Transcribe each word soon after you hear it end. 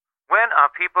When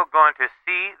are people going to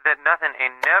see that nothing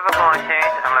ain't never going to change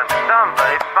unless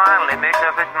somebody finally makes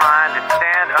up its mind to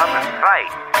stand up and fight?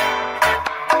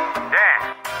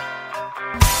 Damn.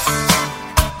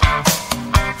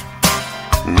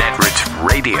 Netroots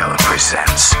Radio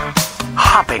presents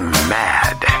Hopping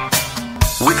Mad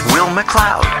with Will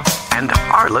McLeod and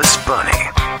Arliss Bunny.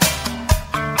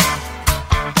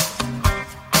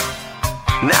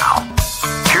 Now,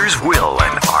 here's Will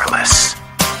and Arliss.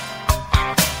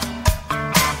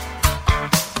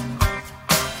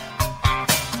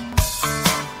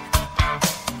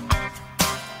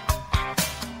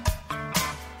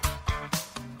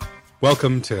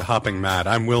 Welcome to Hopping Mad.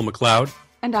 I'm Will McLeod.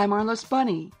 And I'm Arliss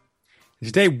Bunny.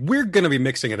 Today, we're going to be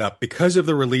mixing it up. Because of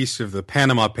the release of the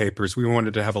Panama Papers, we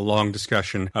wanted to have a long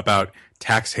discussion about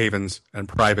tax havens and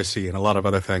privacy and a lot of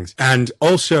other things. And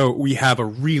also, we have a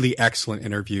really excellent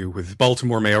interview with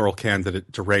Baltimore mayoral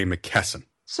candidate DeRay McKesson.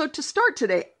 So to start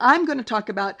today, I'm going to talk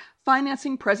about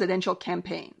financing presidential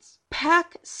campaigns.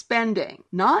 PAC spending,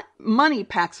 not money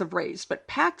PACs have raised, but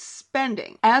PAC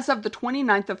spending as of the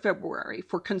 29th of February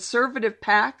for conservative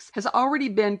PACs has already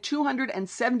been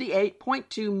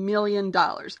 $278.2 million.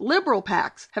 Liberal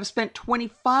PACs have spent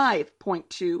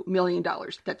 $25.2 million.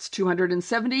 That's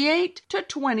 278 to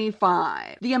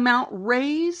 25. The amount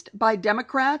raised by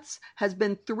Democrats has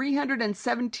been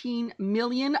 $317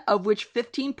 million, of which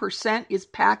 15% is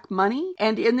PAC money.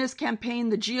 And in this campaign,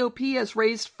 the GOP has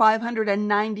raised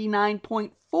 $599.4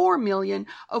 million,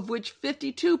 of which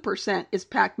 52% is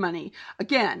PAC money.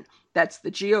 Again, that's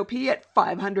the GOP at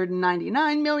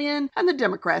 $599 million and the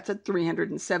Democrats at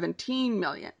 $317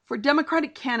 million. For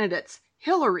Democratic candidates,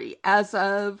 Hillary, as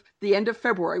of the end of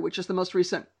February, which is the most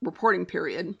recent reporting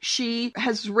period, she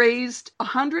has raised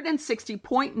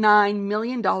 $160.9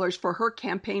 million for her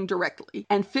campaign directly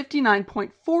and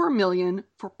 $59.4 million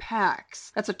for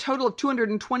PACs. That's a total of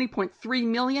 $220.3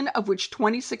 million, of which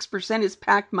 26% is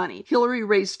PAC money. Hillary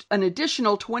raised an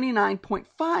additional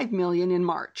 $29.5 million in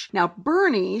March. Now,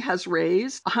 Bernie has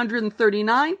raised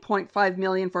 $139.5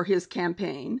 million for his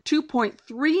campaign,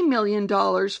 $2.3 million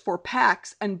for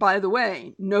PACs, and by the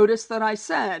way, notice that I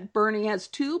said Bernie has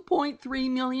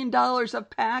 $2.3 million of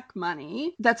PAC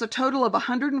money. That's a total of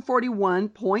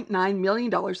 $141.9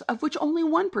 million, of which only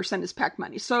 1% is PAC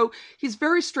money. So he's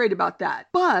very straight about that.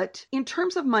 But in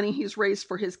terms of money he's raised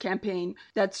for his campaign,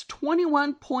 that's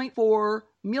 $21.4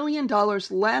 million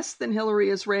less than Hillary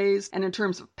has raised. And in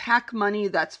terms of PAC money,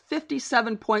 that's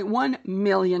 $57.1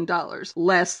 million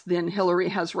less than Hillary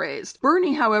has raised.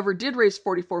 Bernie, however, did raise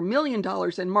 $44 million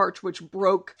in March, which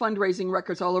broke fundraising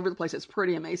records all over the place. It's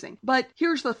pretty amazing. But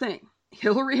here's the thing.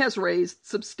 Hillary has raised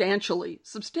substantially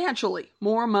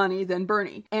more money than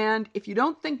Bernie. And if you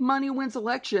don't think money wins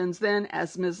elections, then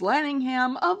as Ms.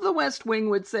 Lanningham of the West Wing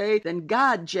would say, then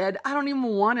God, Jed, I don't even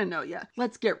want to know you.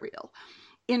 Let's get real.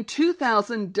 In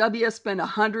 2000, W spent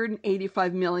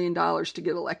 $185 million to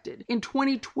get elected. In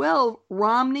 2012,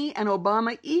 Romney and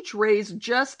Obama each raised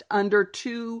just under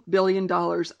 $2 billion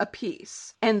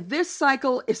apiece. And this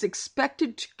cycle is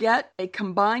expected to get a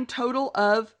combined total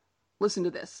of, listen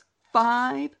to this,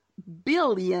 $5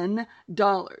 billion.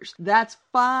 That's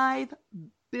 $5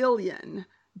 billion.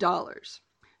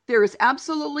 There is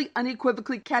absolutely,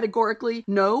 unequivocally, categorically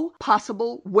no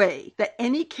possible way that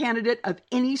any candidate of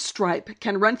any stripe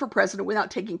can run for president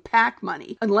without taking PAC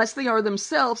money unless they are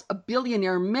themselves a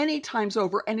billionaire many times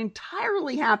over and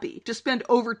entirely happy to spend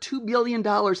over $2 billion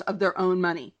of their own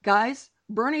money. Guys,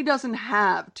 Bernie doesn't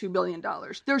have $2 billion.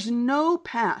 There's no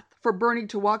path for Bernie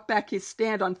to walk back his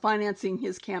stand on financing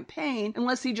his campaign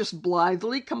unless he just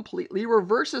blithely, completely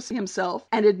reverses himself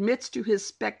and admits to his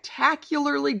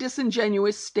spectacularly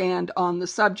disingenuous stand on the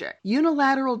subject.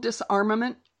 Unilateral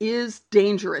disarmament is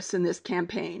dangerous in this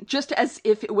campaign, just as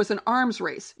if it was an arms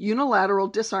race. Unilateral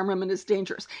disarmament is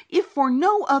dangerous, if for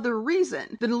no other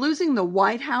reason than losing the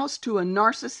White House to a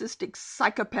narcissistic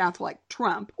psychopath like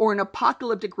Trump or an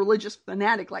apocalyptic religious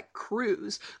fanatic like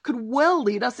Cruz could well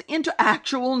lead us into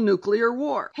actual nuclear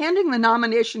war. Handing the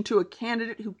nomination to a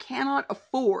candidate who cannot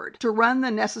afford to run the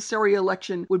necessary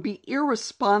election would be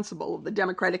irresponsible of the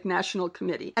Democratic National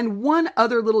Committee. And one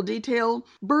other little detail,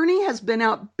 Bernie has been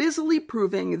out busily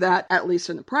proving that, at least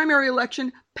in the primary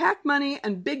election, PAC money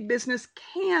and big business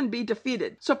can be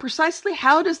defeated. So precisely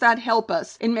how does that help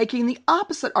us in making the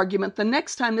opposite argument the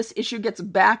next time this issue gets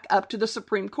back up to the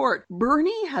Supreme Court?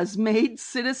 Bernie has made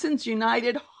Citizens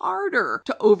United harder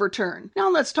to overturn. Now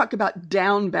let's talk about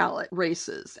down ballot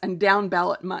races and down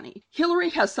ballot money.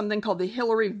 Hillary has something called the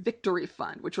Hillary Victory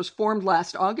Fund, which was formed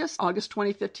last August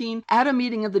 2015, at a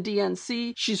meeting of the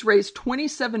DNC. She's raised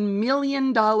 $27 million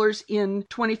in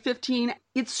 2015.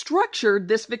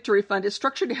 This victory fund is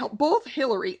structured structured to help both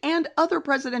Hillary and other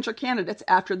presidential candidates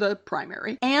after the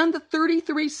primary, and the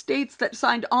 33 states that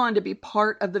signed on to be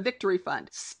part of the Victory Fund.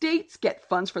 States get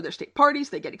funds for their state parties,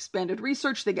 they get expanded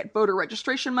research, they get voter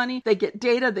registration money, they get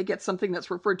data, they get something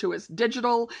that's referred to as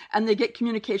digital, and they get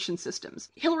communication systems.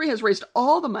 Hillary has raised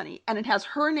all the money, and it has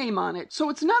her name on it, so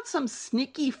it's not some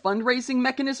sneaky fundraising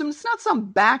mechanism, it's not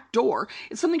some back door,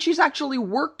 it's something she's actually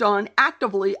worked on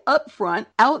actively up front,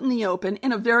 out in the open,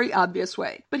 in a very obvious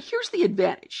way. But here's the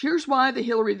advantage. Here's why the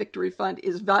Hillary Victory Fund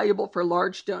is valuable for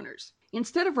large donors.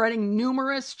 Instead of writing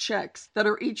numerous checks that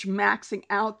are each maxing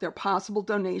out their possible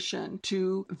donation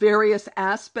to various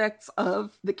aspects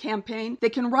of the campaign, they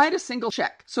can write a single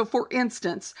check. So for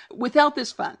instance, without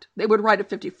this fund, they would write a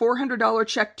 $5,400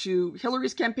 check to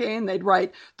Hillary's campaign, they'd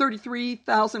write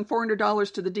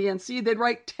 $33,400 to the DNC, they'd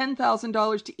write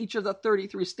 $10,000 to each of the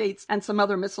 33 states and some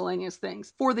other miscellaneous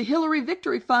things. For the Hillary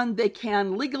Victory Fund, they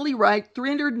can legally write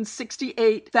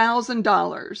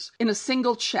 $368,000 in a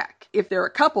single check. If they're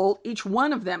a couple, each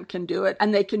one of them can do it,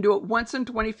 and they can do it once in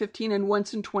 2015 and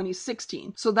once in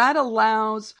 2016. So that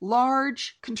allows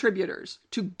large contributors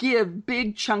to give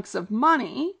big chunks of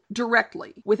money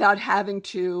directly without having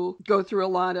to go through a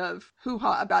lot of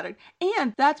hoo-ha about it.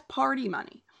 And that's party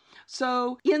money.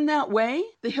 So in that way,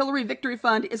 the Hillary Victory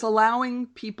Fund is allowing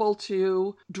people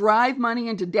to drive money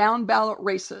into down-ballot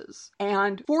races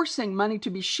and forcing money to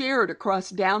be shared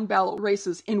across down-ballot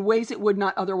races in ways it would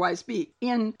not otherwise be.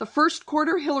 In the first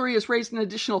quarter, Hillary has raised an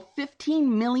additional $15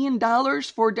 million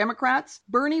for Democrats.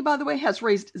 Bernie, by the way, has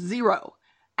raised zero.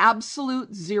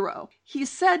 Absolute zero. He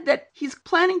said that he's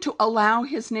planning to allow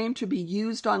his name to be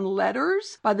used on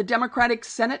letters by the Democratic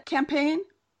Senate campaign.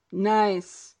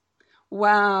 Nice.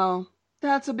 Wow,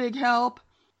 that's a big help.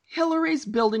 Hillary's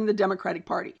building the Democratic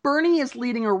Party. Bernie is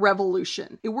leading a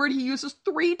revolution, a word he uses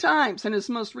 3 times in his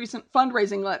most recent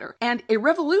fundraising letter. And a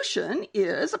revolution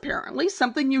is apparently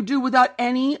something you do without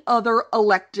any other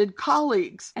elected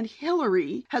colleagues. And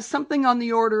Hillary has something on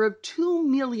the order of 2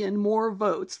 million more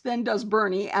votes than does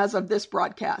Bernie as of this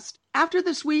broadcast. After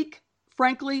this week,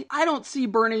 frankly, I don't see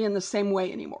Bernie in the same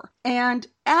way anymore. And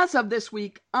as of this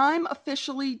week, I'm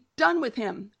officially done with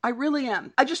him. I really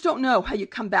am. I just don't know how you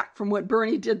come back from what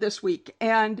Bernie did this week.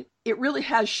 And it really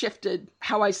has shifted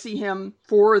how I see him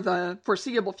for the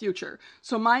foreseeable future.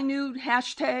 So my new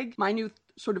hashtag, my new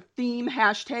sort of theme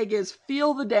hashtag is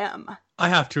Feel the Dem. I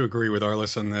have to agree with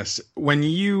Arliss on this. When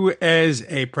you, as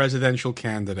a presidential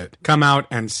candidate, come out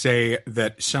and say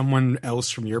that someone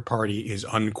else from your party is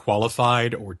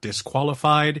unqualified or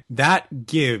disqualified, that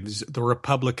gives the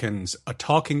Republicans a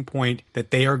talking point that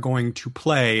they are going to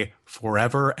play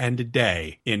forever and a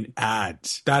day in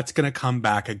ads. That's going to come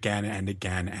back again and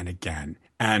again and again.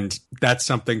 And that's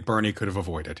something Bernie could have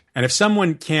avoided. And if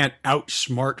someone can't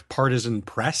outsmart partisan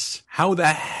press, how the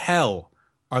hell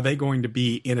are they going to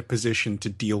be in a position to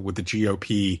deal with the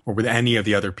GOP or with any of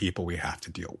the other people we have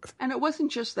to deal with? And it wasn't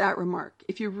just that remark.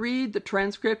 If you read the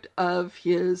transcript of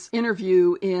his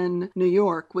interview in New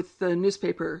York with the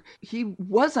newspaper, he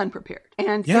was unprepared.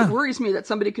 And It worries me that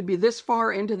somebody could be this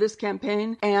far into this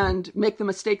campaign and make the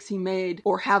mistakes he made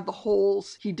or have the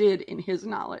holes he did in his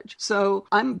knowledge. So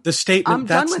I'm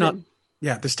done with him.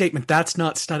 Yeah, the statement, that's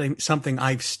not something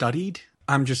I've studied.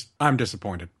 I'm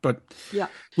disappointed. But yeah,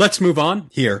 let's move on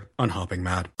here on Hopping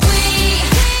Mad. We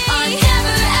are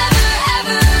never, ever,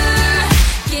 ever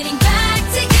getting back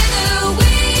together.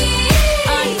 We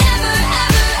are never,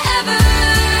 ever, ever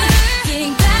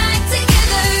getting back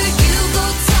together. You go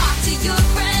talk to your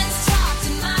friends, talk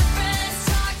to my friends,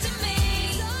 talk to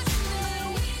me.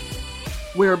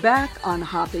 We're back on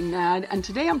Hopping Mad, and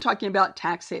today I'm talking about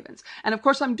tax havens. And of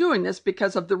course, I'm doing this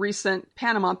because of the recent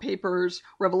Panama Papers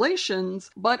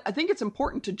revelations, but I think it's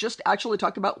important to just actually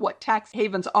talk about what tax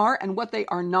havens are and what they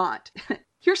are not.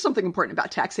 Here's something important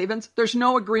about tax havens. There's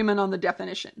no agreement on the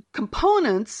definition.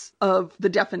 Components of the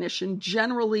definition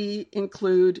generally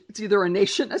include it's either a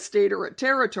nation, a state, or a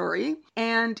territory,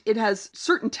 and it has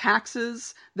certain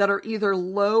taxes that are either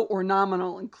low or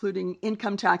nominal, including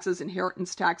income taxes,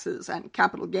 inheritance taxes, and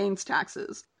capital gains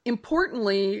taxes.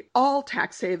 Importantly, all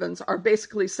tax havens are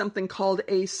basically something called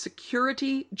a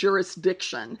security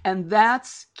jurisdiction, and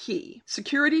that's key.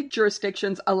 Security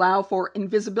jurisdictions allow for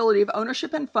invisibility of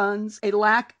ownership and funds, a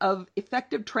lack of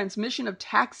effective transmission of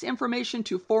tax information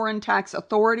to foreign tax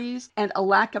authorities, and a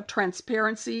lack of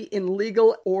transparency in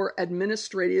legal or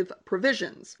administrative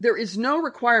provisions. There is no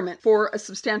requirement for a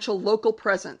substantial local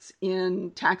presence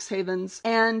in tax havens,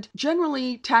 and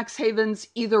generally tax havens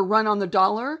either run on the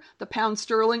dollar, the pound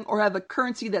sterling, sterling or have a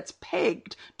currency that's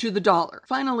pegged to the dollar.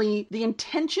 Finally, the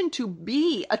intention to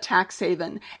be a tax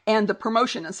haven and the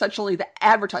promotion, essentially the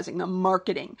advertising, the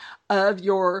marketing of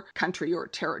your country or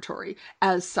territory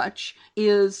as such,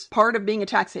 is part of being a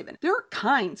tax haven. There are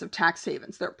kinds of tax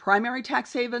havens. There are primary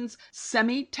tax havens,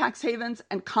 semi-tax havens,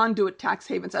 and conduit tax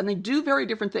havens, and they do very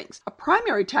different things. A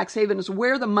primary tax haven is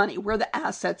where the money, where the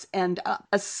assets end up.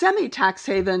 A semi-tax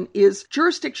haven is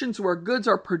jurisdictions where goods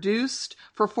are produced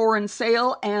for foreign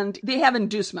sale and they have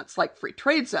inducements like free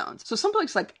trade zones. So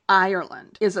someplace like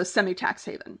Ireland is a semi-tax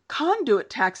haven. Conduit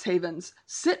tax havens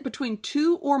sit between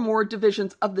two or more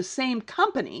divisions of the same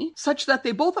company such that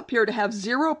they both appear to have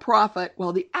zero profit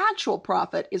while the actual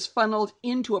profit is funneled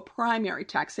into a primary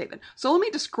tax haven. So let me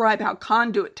describe how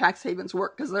conduit tax havens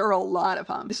work because there are a lot of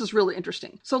them. This is really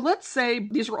interesting. So let's say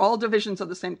these are all divisions of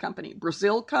the same company: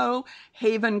 Brazil Co.,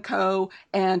 Haven Co.,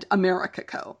 and America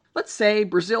Co. Let's say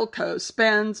Brazil Co.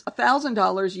 spends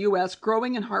 $1,000 US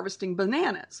growing and harvesting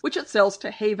bananas, which it sells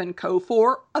to Haven Co.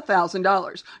 for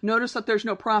 $1,000. Notice that there's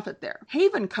no profit there.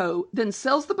 Haven Co. then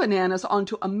sells the bananas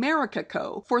onto America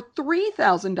Co. for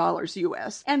 $3,000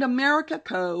 US, and America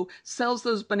Co. sells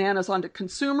those bananas onto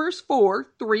consumers for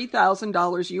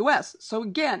 $3,000 US. So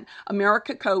again,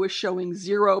 America Co. is showing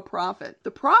zero profit.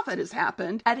 The profit has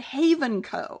happened at Haven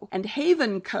Co., and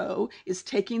Haven Co. is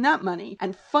taking that money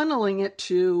and funneling it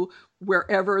to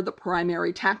wherever the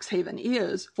primary tax haven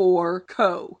is for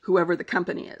Co., whoever the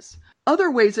company is.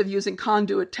 Other ways of using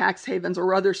conduit tax havens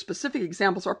or other specific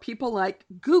examples are people like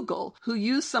Google, who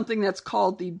use something that's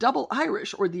called the double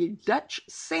Irish or the Dutch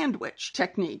sandwich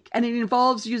technique. And it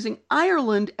involves using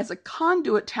Ireland as a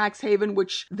conduit tax haven,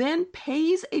 which then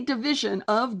pays a division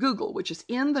of Google, which is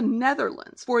in the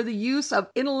Netherlands, for the use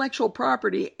of intellectual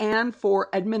property and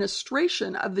for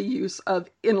administration of the use of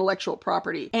intellectual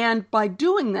property. And by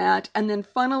doing that and then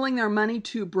funneling their money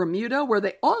to Bermuda, where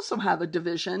they also have a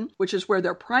division, which is where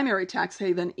their primary tax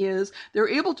haven is, they're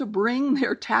able to bring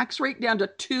their tax rate down to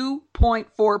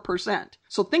 2.4%.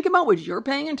 So think about what you're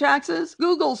paying in taxes.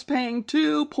 Google's paying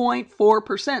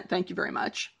 2.4%. Thank you very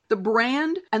much. The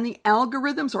brand and the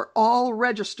algorithms are all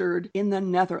registered in the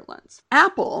Netherlands.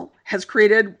 Apple has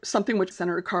created something which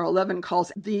Senator Carl Levin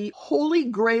calls the holy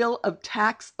grail of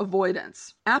tax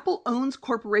avoidance. Apple owns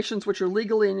corporations which are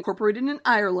legally incorporated in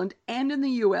Ireland and in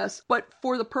the US, but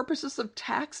for the purposes of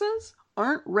taxes,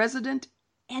 aren't resident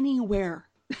anywhere.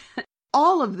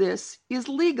 All of this is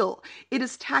legal. It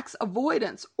is tax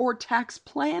avoidance or tax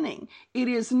planning. It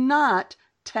is not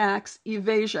tax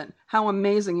evasion. How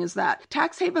amazing is that?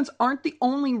 Tax havens aren't the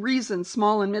only reason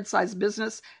small and mid-sized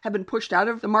business have been pushed out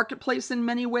of the marketplace in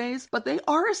many ways, but they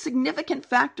are a significant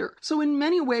factor. So in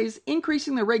many ways,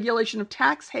 increasing the regulation of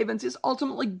tax havens is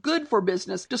ultimately good for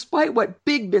business, despite what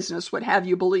big business would have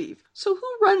you believe. So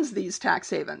who runs these tax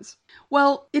havens?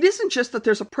 Well, it isn't just that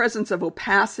there's a presence of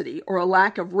opacity or a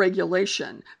lack of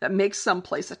regulation that makes some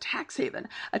place a tax haven.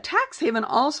 A tax haven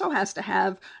also has to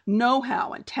have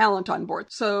know-how and talent on board.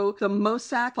 So the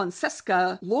Mossack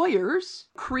Fonseca lawyers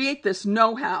create this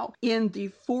know-how in the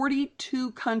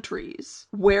 42 countries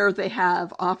where they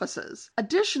have offices.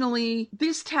 Additionally,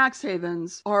 these tax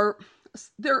havens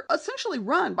they're essentially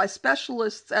run by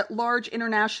specialists at large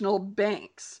international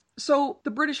banks. So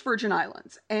the British Virgin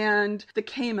Islands and the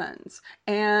Caymans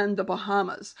and the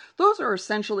Bahamas, those are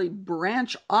essentially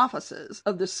branch offices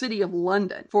of the City of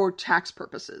London for tax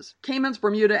purposes. Caymans,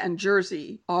 Bermuda, and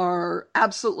Jersey are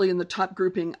absolutely in the top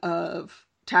grouping of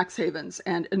tax havens,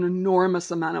 and an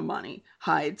enormous amount of money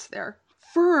hides there.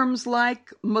 Firms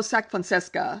like Mossack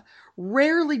Fonseca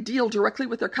rarely deal directly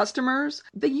with their customers.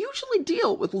 They usually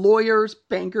deal with lawyers,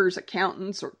 bankers,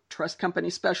 accountants, or trust company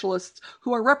specialists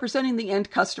who are representing the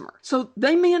end customer. So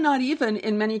they may not even,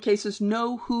 in many cases,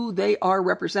 know who they are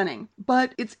representing.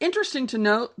 But it's interesting to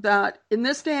note that in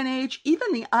this day and age,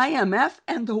 even the IMF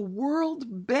and the World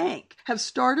Bank have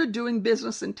started doing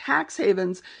business in tax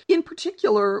havens, in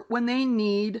particular when they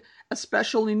need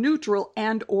especially neutral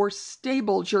and or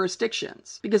stable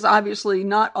jurisdictions. Because obviously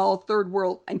not all third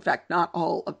world, in fact, not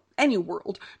all of any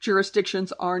world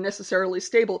jurisdictions are necessarily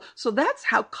stable. So that's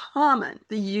how common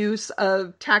the use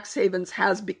of tax havens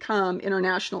has become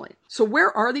internationally. So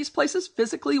where are these places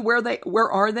physically? Where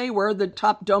are they? Where are the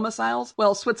top domiciles?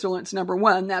 Well, Switzerland's number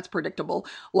one. That's predictable.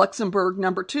 Luxembourg,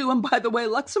 number two. And by the way,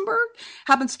 Luxembourg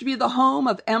happens to be the home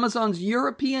of Amazon's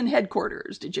European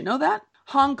headquarters. Did you know that?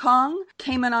 Hong Kong,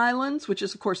 Cayman Islands, which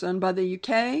is of course owned by the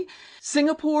UK,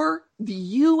 Singapore, The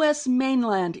U.S.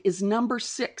 mainland is number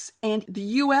 6, and the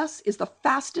U.S. is the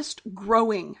fastest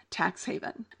growing tax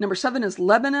haven. Number 7 is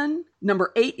Lebanon.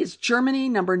 Number 8 is Germany.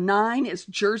 Number 9 is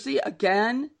Jersey,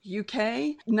 again,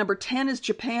 UK. Number 10 is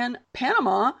Japan.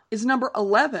 Panama is number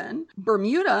 11.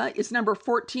 Bermuda is number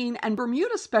 14, and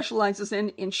Bermuda specializes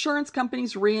in insurance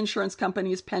companies, reinsurance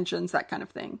companies, pensions, that kind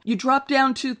of thing. You drop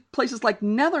down to places like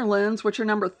Netherlands, which are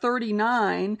number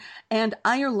 39, and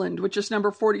Ireland, which is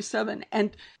number 47.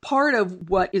 And part of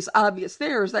what is obvious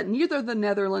there is that neither the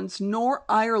Netherlands nor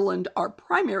Ireland are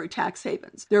primary tax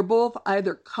havens. They're both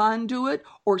either conduit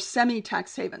or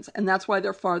semi-tax havens, and that's why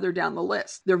they're farther down the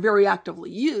list. They're very actively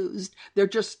used. They're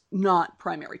just not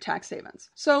primary tax havens.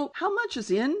 So how much is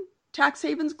in tax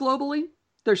havens globally?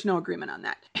 There's no agreement on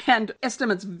that. And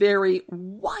estimates vary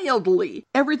wildly.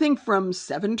 Everything from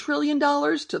 $7 trillion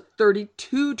to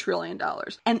 $32 trillion.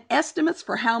 And estimates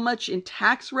for how much in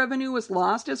tax revenue is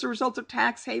lost as a result of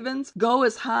tax havens go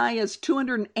as high as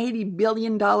 $280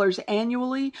 billion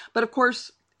annually. But of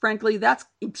course, frankly, that's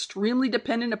extremely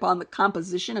dependent upon the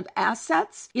composition of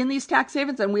assets in these tax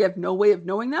havens, and we have no way of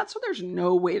knowing that, so there's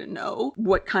no way to know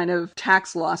what kind of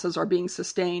tax losses are being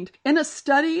sustained. In a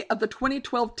study of the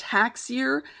 2012 tax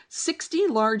year, 60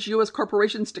 large U.S.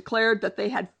 corporations declared that they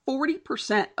had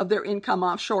 40% of their income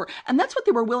offshore, and that's what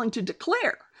they were willing to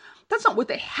declare. That's not what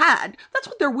they had. That's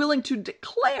what they're willing to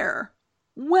declare.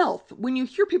 Wealth. When you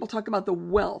hear people talk about the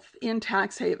wealth in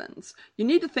tax havens, you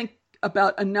need to think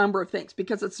about a number of things,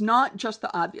 because it's not just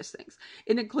the obvious things.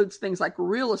 It includes things like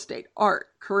real estate, art,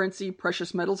 currency,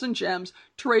 precious metals and gems,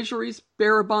 treasuries,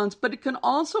 bearer bonds, but it can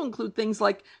also include things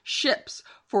like ships.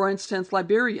 For instance,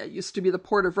 Liberia used to be the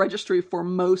port of registry for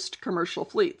most commercial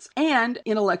fleets, and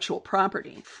intellectual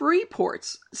property. Free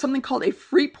ports, something called a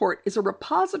free port, is a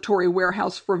repository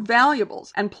warehouse for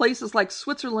valuables, and places like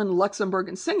Switzerland, Luxembourg,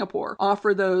 and Singapore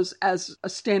offer those as a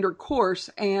standard course,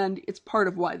 and it's part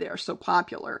of why they are so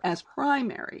popular as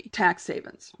primary tax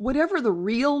havens. Whatever the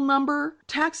real number,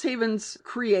 tax havens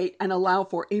create and allow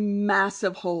for a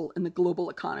massive hole in the global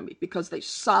economy because they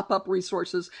sop up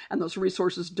resources and those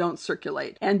resources don't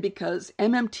circulate. And because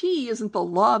MMT isn't the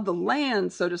law of the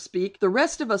land, so to speak, the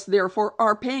rest of us, therefore,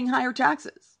 are paying higher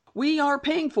taxes. We are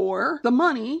paying for the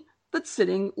money that's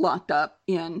sitting locked up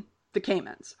in the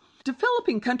Caymans.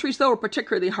 Developing countries, though, are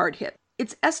particularly hard hit.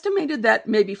 It's estimated that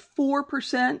maybe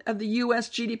 4% of the U.S.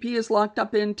 GDP is locked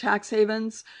up in tax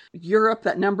havens. Europe,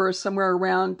 that number is somewhere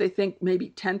around, they think, maybe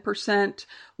 10%.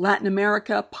 Latin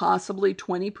America, possibly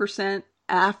 20%.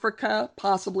 Africa,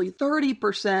 possibly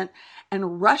 30%.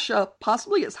 And Russia,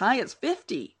 possibly as high as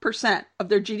 50% of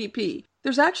their GDP.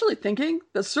 There's actually thinking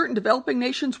that certain developing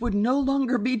nations would no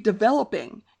longer be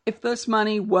developing if this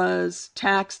money was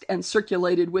taxed and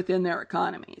circulated within their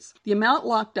economies. The amount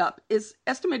locked up is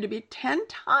estimated to be 10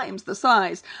 times the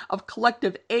size of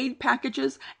collective aid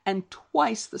packages and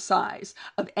twice the size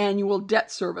of annual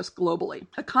debt service globally.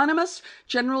 Economists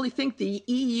generally think the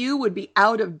EU would be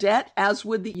out of debt, as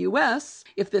would the US,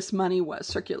 if this money was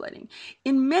circulating.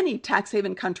 In many tax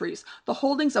haven countries, the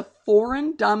holdings of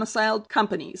foreign domiciled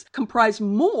companies comprise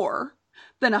more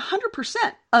than 100%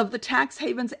 of the tax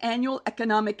haven's annual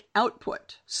economic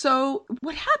output. So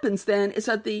what happens then is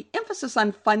that the emphasis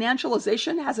on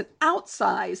financialization has an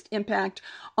outsized impact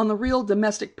on the real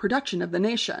domestic production of the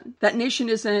nation. That nation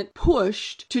isn't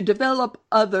pushed to develop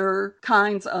other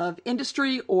kinds of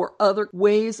industry or other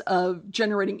ways of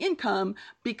generating income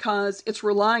because it's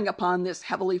relying upon this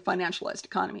heavily financialized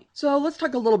economy. So let's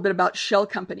talk a little bit about shell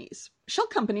companies. Shell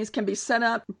companies can be set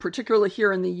up, particularly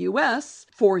here in the U.S.,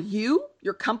 for you,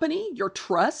 your company, your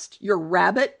trust, your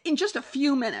rabbit, in just a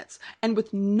few minutes, and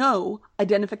with no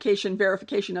identification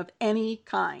verification of any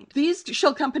kind. These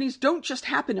shell companies don't just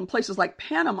happen in places like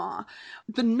Panama.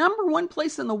 The number one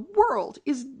place in the world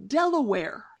is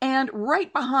Delaware. And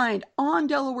right behind, on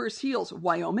Delaware's heels,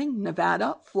 Wyoming,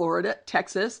 Nevada, Florida,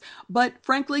 Texas, but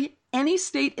frankly, any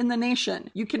state in the nation,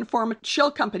 you can form a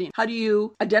shell company. How do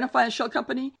you identify a shell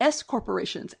company? S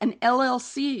corporations and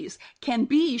LLCs can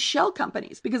be shell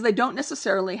companies because they don't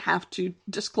necessarily have to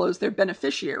disclose their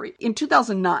beneficiary. In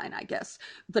 2009, I guess,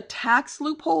 the tax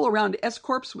loophole around S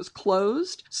corps was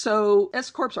closed. So S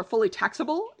corps are fully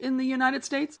taxable in the United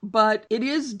States, but it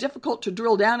is difficult to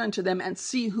drill down into them and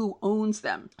see who owns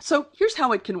them. So here's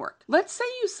how it can work. Let's say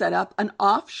you set up an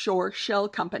offshore shell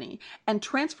company and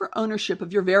transfer ownership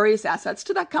of your various assets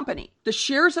to that company. The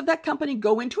shares of that company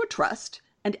go into a trust,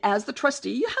 and as the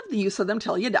trustee, you have the use of them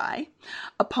till you die.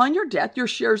 Upon your death, your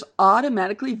shares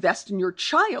automatically vest in your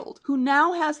child, who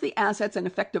now has the assets and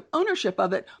effective ownership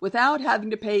of it without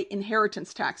having to pay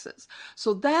inheritance taxes.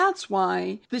 So that's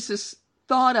why this is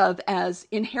thought of as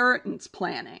inheritance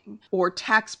planning or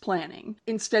tax planning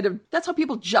instead of, that's how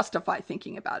people justify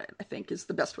thinking about it, I think is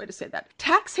the best way to say that.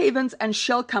 Tax havens and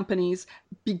shell companies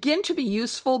begin to be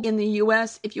useful in the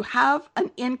US if you have an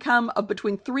income of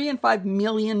between $3 and $5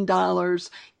 million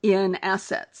in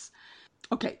assets.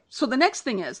 Okay, so the next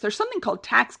thing is there's something called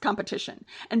tax competition.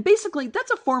 And basically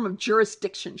that's a form of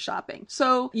jurisdiction shopping.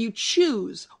 So you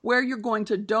choose where you're going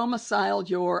to domicile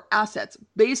your assets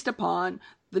based upon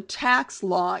the tax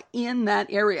law in that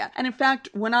area. And in fact,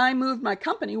 when I moved my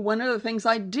company, one of the things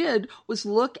I did was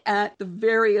look at the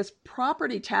various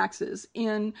property taxes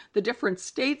in the different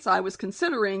states I was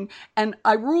considering, and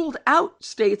I ruled out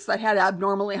states that had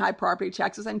abnormally high property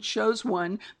taxes and chose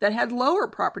one that had lower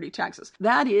property taxes.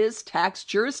 That is tax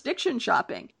jurisdiction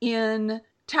shopping. In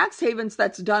tax havens,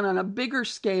 that's done on a bigger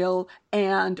scale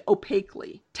and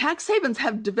opaquely. Tax havens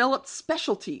have developed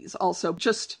specialties also,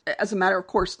 just as a matter of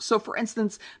course. So for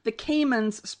instance, the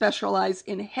Caymans specialize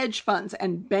in hedge funds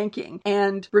and banking,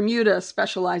 and Bermuda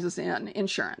specializes in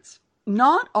insurance.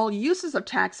 Not all uses of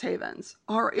tax havens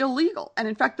are illegal. And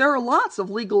in fact, there are lots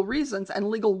of legal reasons and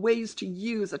legal ways to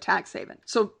use a tax haven.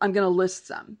 So I'm going to list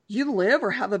some. You live or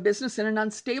have a business in an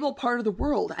unstable part of the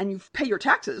world and you pay your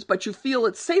taxes, but you feel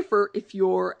it's safer if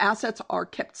your assets are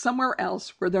kept somewhere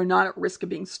else where they're not at risk of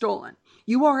being stolen.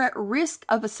 You are at risk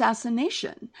of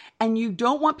assassination and you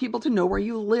don't want people to know where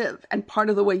you live. And part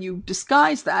of the way you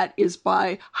disguise that is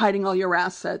by hiding all your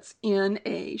assets in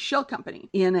a shell company,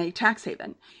 in a tax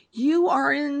haven. You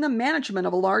are in the management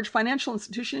of a large financial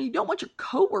institution and you don't want your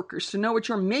coworkers to know what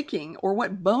you're making or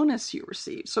what bonus you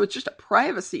receive. So it's just a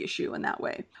privacy issue in that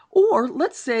way. Or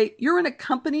let's say you're in a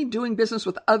company doing business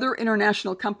with other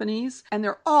international companies and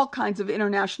there are all kinds of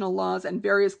international laws and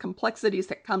various complexities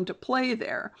that come to play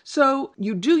there. So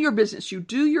you do your business, you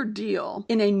do your deal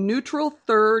in a neutral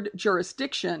third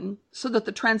jurisdiction so that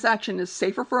the transaction is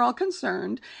safer for all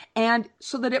concerned and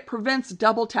so that it prevents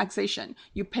double taxation.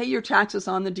 You pay your taxes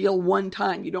on the deal one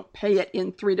time. You don't pay it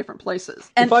in 3 different places.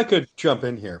 And if I could jump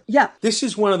in here. Yeah. This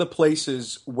is one of the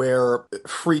places where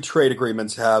free trade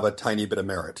agreements have a tiny bit of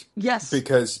merit. Yes.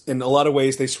 Because in a lot of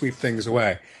ways they sweep things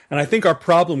away. And I think our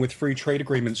problem with free trade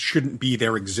agreements shouldn't be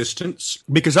their existence,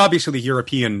 because obviously the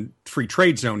European free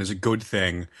trade zone is a good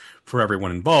thing for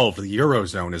everyone involved. The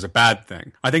Eurozone is a bad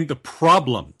thing. I think the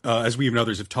problem, as we and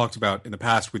others have talked about in the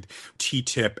past with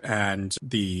TTIP and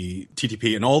the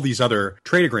TTP and all these other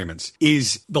trade agreements,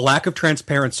 is the lack of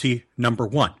transparency, number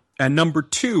one. And number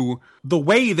two, the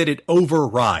way that it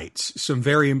overrides some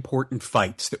very important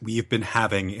fights that we have been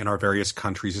having in our various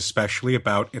countries, especially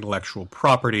about intellectual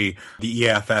property. The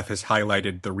EAFF has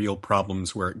highlighted the real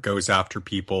problems where it goes after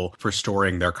people for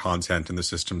storing their content in the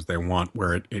systems they want,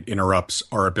 where it interrupts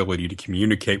our ability to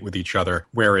communicate with each other,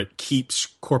 where it keeps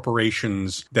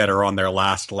corporations that are on their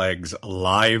last legs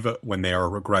alive when they are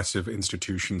regressive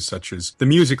institutions such as the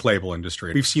music label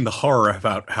industry. We've seen the horror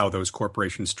about how those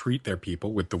corporations treat their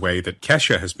people with the way that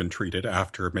Kesha has been treated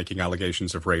after making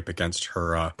allegations of rape against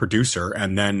her producer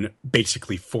and then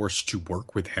basically forced to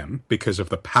work with him because of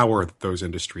the power that those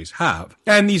industries have.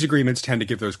 And these agreements tend to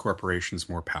give those corporations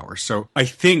more power. So I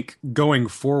think going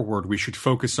forward, we should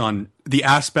focus on the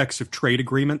aspects of trade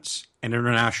agreements and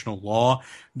international law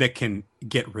that can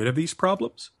get rid of these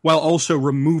problems, while also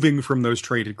removing from those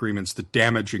trade agreements the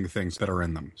damaging things that are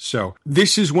in them. So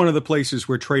this is one of the places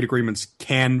where trade agreements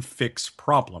can fix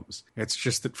problems. It's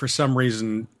just that for some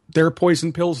reason, there are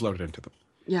poison pills loaded into them.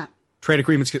 Yeah. Trade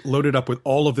agreements get loaded up with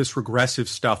all of this regressive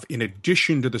stuff in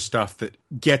addition to the stuff that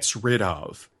gets rid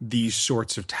of these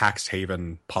sorts of tax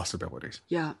haven possibilities.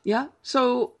 Yeah, yeah.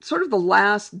 So sort of the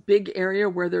last big area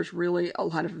where there's really a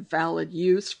lot of valid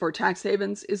use for tax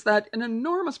havens is that an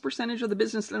enormous percentage of the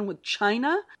business done with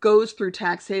China goes through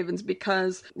tax havens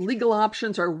because legal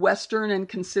options are Western and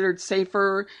considered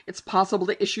safer. It's possible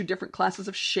to issue different classes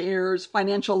of shares.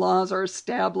 Financial laws are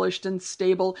established and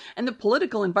stable. And the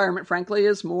political environment, frankly,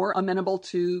 is more amenable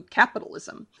to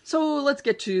capitalism. So let's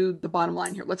get to the bottom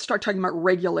line here. Let's start talking about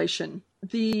regulation.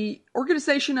 The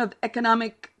Organization of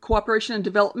Economic Cooperation and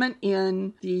Development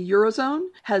in the Eurozone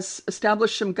has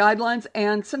established some guidelines,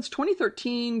 and since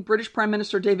 2013, British Prime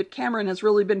Minister David Cameron has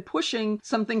really been pushing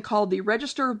something called the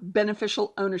Register of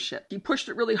Beneficial Ownership. He pushed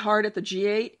it really hard at the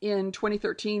G8 in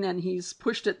 2013, and he's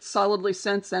pushed it solidly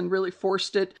since and really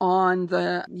forced it on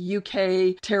the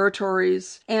UK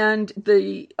territories. And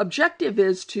the objective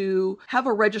is to have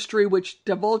a registry which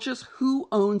divulges who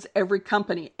owns every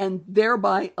company and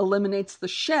thereby eliminates it's the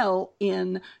shell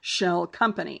in Shell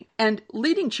Company. And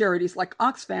leading charities like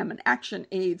Oxfam and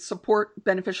ActionAid support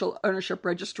beneficial ownership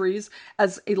registries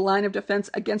as a line of defense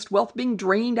against wealth being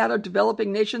drained out of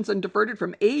developing nations and diverted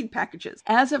from aid packages.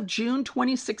 As of June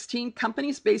 2016,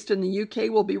 companies based in the UK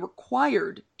will be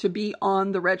required to be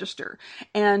on the register.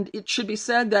 And it should be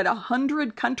said that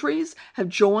 100 countries have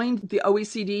joined the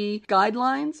OECD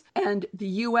guidelines, and the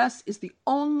US is the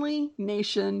only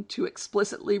nation to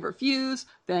explicitly refuse.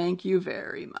 Thank you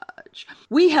very much.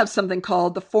 We have something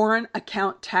called the Foreign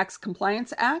Account Tax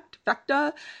Compliance Act,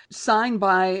 FACTA, signed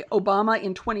by Obama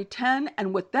in 2010.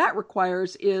 And what that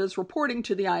requires is reporting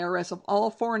to the IRS of all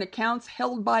foreign accounts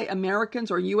held by Americans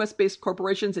or US-based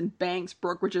corporations in banks,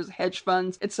 brokerages, hedge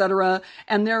funds, etc.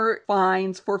 And there are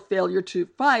fines for failure to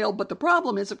file. But the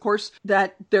problem is, of course,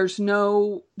 that there's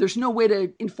no way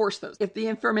to enforce those. If the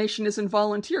information isn't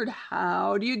volunteered,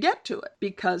 how do you get to it?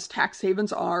 Because tax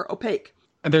havens are opaque.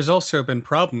 And there's also been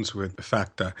problems with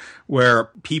FACTA where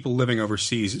people living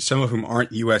overseas, some of whom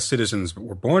aren't U.S. citizens but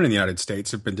were born in the United States,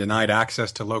 have been denied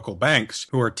access to local banks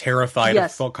who are terrified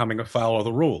of coming afoul of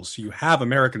the rules. So you have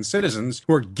American citizens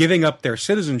who are giving up their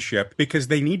citizenship because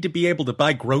they need to be able to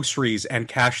buy groceries and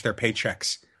cash their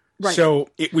paychecks. Right. So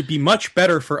it would be much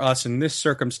better for us in this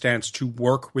circumstance to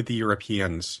work with the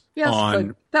Europeans. Yes,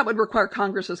 but that would require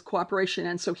Congress's cooperation.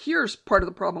 And so here's part of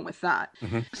the problem with that.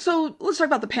 Mm-hmm. So let's talk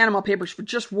about the Panama Papers for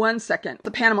just 1 second. The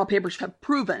Panama Papers have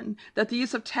proven that the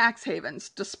use of tax havens,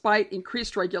 despite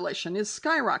increased regulation, is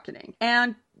skyrocketing.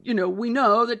 And we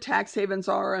know that tax havens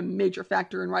are a major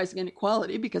factor in rising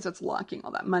inequality because it's locking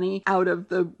all that money out of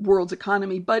the world's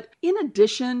economy. But in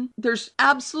addition, there's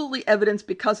absolutely evidence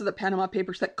because of the Panama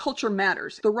Papers that culture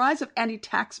matters. The rise of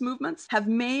anti-tax movements have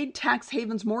made tax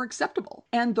havens more acceptable.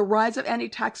 And the rise of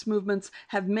anti-tax movements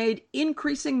have made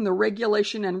increasing the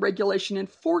regulation and regulation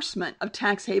enforcement of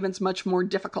tax havens much more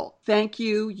difficult. Thank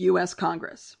you, U.S.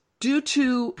 Congress. Due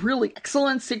to really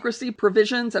excellent secrecy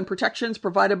provisions and protections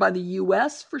provided by the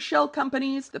U.S. for shell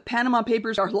companies, the Panama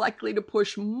Papers are likely to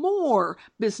push more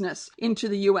business into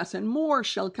the U.S. and more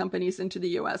shell companies into the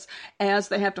U.S. as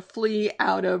they have to flee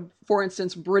out of, for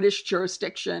instance, British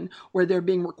jurisdiction where they're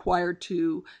being required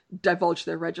to divulge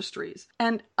their registries.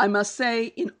 And I must say,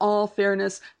 in all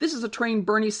fairness, this is a train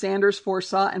Bernie Sanders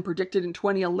foresaw and predicted in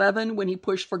 2011 when he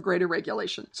pushed for greater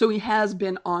regulation. So he has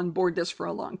been on board this for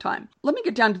a long time. Let me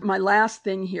get down to my last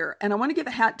thing here. And I want to give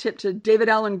a hat tip to David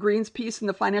Allen Green's piece in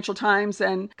the Financial Times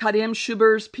and Kadim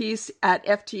Shuber's piece at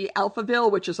FT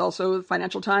Alphaville, which is also the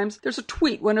Financial Times. There's a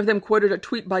tweet. One of them quoted a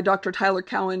tweet by Dr. Tyler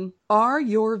Cowen. Are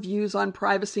your views on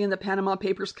privacy in the Panama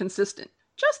Papers consistent?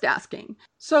 Just asking.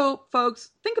 So, folks,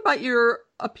 think about your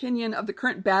opinion of the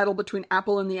current battle between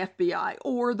Apple and the FBI,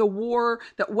 or the war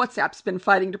that WhatsApp's been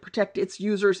fighting to protect its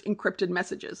users' encrypted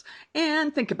messages.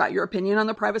 And think about your opinion on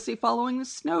the privacy following the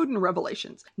Snowden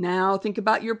revelations. Now think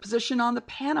about your position on the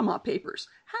Panama Papers.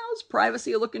 How's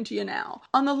privacy looking to you now?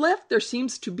 On the left, there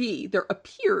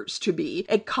appears to be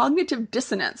a cognitive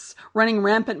dissonance running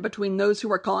rampant between those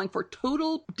who are calling for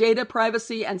total data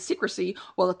privacy and secrecy,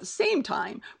 while at the same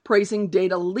time praising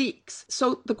data leaks.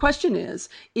 So the question is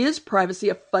privacy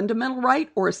a fundamental right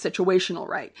or a situational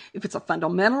right? If it's a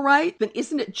fundamental right, then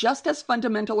isn't it just as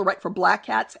fundamental a right for black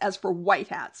hats as for white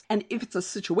hats? And if it's a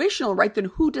situational right, then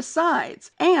who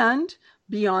decides? And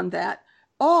beyond that,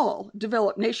 all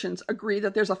developed nations agree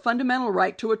that there's a fundamental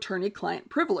right to attorney-client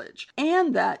privilege,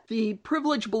 and that the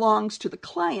privilege belongs to the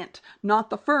client, not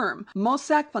the firm.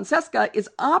 Mossack Fonseca is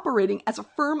operating as a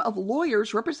firm of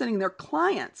lawyers representing their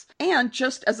clients. And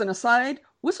just as an aside,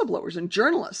 whistleblowers and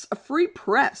journalists, a free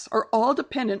press, are all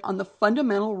dependent on the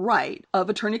fundamental right of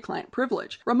attorney-client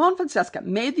privilege. Ramon Fonseca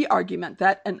made the argument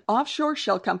that an offshore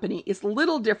shell company is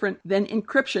little different than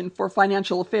encryption for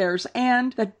financial affairs,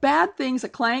 and that bad things a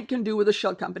client can do with a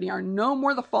shell company are no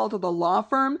more the fault of the law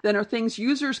firm than are things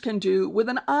users can do with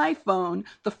an iPhone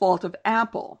the fault of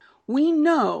Apple. We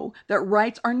know that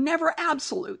rights are never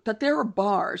absolute, that there are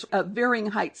bars of varying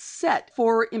heights set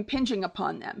for impinging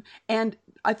upon them. And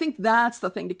I think that's the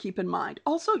thing to keep in mind.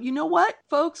 Also, you know what,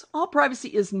 folks? All privacy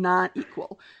is not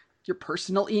equal. Your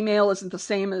personal email isn't the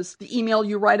same as the email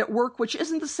you write at work, which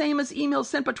isn't the same as emails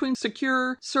sent between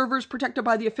secure servers protected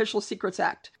by the Official Secrets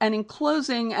Act. And in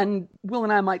closing, and Will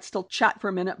and I might still chat for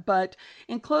a minute, but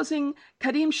in closing,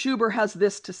 Kadim Shuber has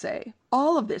this to say.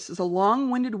 All of this is a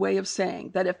long-winded way of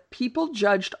saying that if people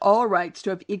judged all rights to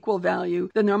have equal value,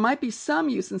 then there might be some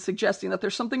use in suggesting that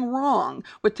there's something wrong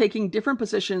with taking different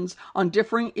positions on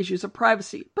differing issues of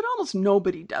privacy. But almost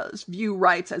nobody does view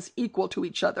rights as equal to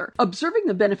each other. Observing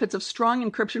the benefits of strong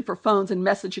encryption for phones and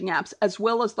messaging apps, as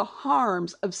well as the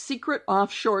harms of secret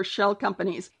offshore shell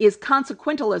companies, is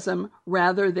consequentialism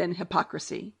rather than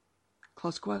hypocrisy.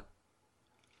 Close quote.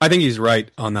 I think he's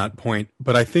right on that point,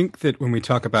 but I think that when we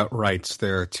talk about rights,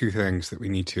 there are two things that we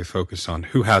need to focus on.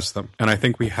 Who has them? And I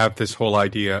think we have this whole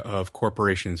idea of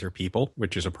corporations are people,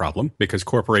 which is a problem because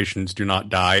corporations do not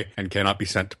die and cannot be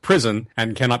sent to prison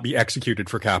and cannot be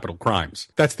executed for capital crimes.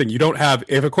 That's the thing. You don't have,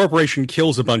 if a corporation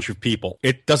kills a bunch of people,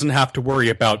 it doesn't have to worry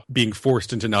about being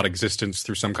forced into non-existence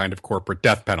through some kind of corporate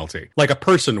death penalty, like a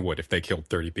person would if they killed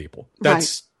 30 people.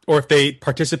 That's... Right. Or if they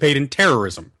participate in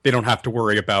terrorism, they don't have to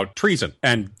worry about treason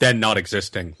and then not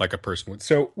existing like a person would.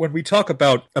 So when we talk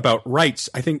about rights,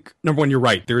 I think, number one, you're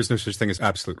right. There is no such thing as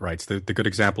absolute rights. The good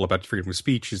example about freedom of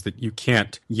speech is that you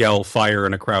can't yell fire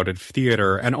in a crowded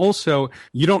theater. And also,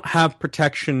 you don't have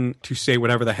protection to say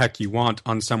whatever the heck you want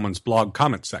on someone's blog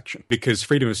comment section because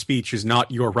freedom of speech is not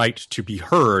your right to be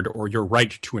heard or your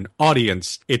right to an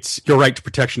audience. It's your right to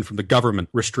protection from the government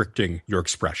restricting your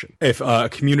expression. If a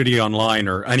community online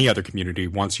or any other community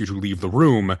wants you to leave the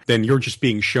room, then you're just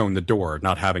being shown the door,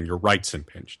 not having your rights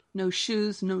impinged. No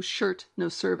shoes, no shirt, no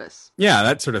service. Yeah,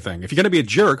 that sort of thing. If you're going to be a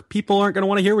jerk, people aren't going to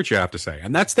want to hear what you have to say.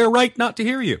 And that's their right not to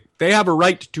hear you. They have a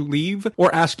right to leave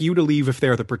or ask you to leave if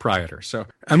they're the proprietor. So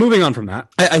moving on from that,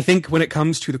 I think when it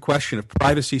comes to the question of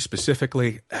privacy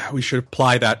specifically, we should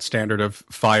apply that standard of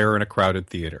fire in a crowded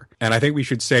theater. And I think we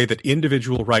should say that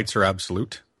individual rights are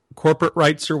absolute. Corporate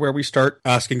rights are where we start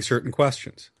asking certain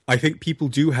questions. I think people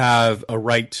do have a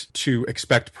right to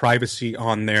expect privacy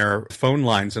on their phone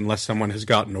lines unless someone has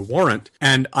gotten a warrant.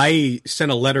 And I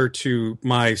sent a letter to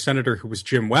my senator, who was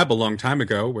Jim Webb, a long time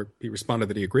ago, where he responded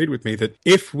that he agreed with me that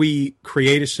if we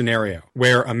create a scenario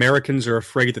where Americans are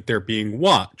afraid that they're being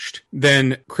watched,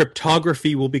 then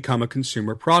cryptography will become a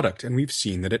consumer product. And we've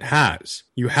seen that it has.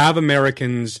 You have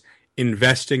Americans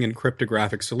investing in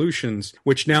cryptographic solutions,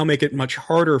 which now make it much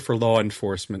harder for law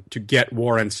enforcement to get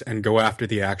warrants and go after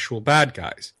the actual bad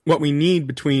guys. What we need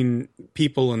between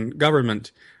people and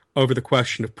government over the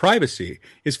question of privacy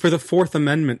is for the Fourth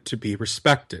Amendment to be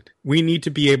respected. We need to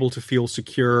be able to feel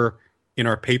secure in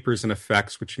our papers and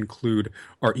effects, which include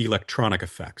our electronic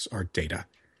effects, our data.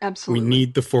 Absolutely. We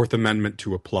need the Fourth Amendment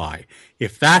to apply.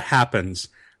 If that happens,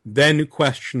 then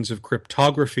questions of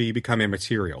cryptography become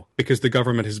immaterial because the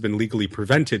government has been legally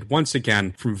prevented once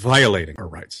again from violating our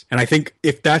rights. And I think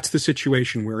if that's the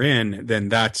situation we're in, then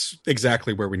that's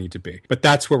exactly where we need to be. But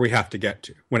that's where we have to get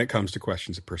to when it comes to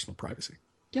questions of personal privacy.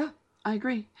 Yeah, I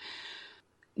agree.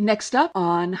 Next up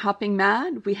on Hopping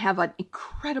Mad, we have an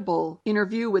incredible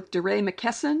interview with DeRay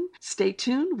McKesson. Stay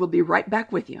tuned. We'll be right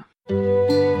back with you.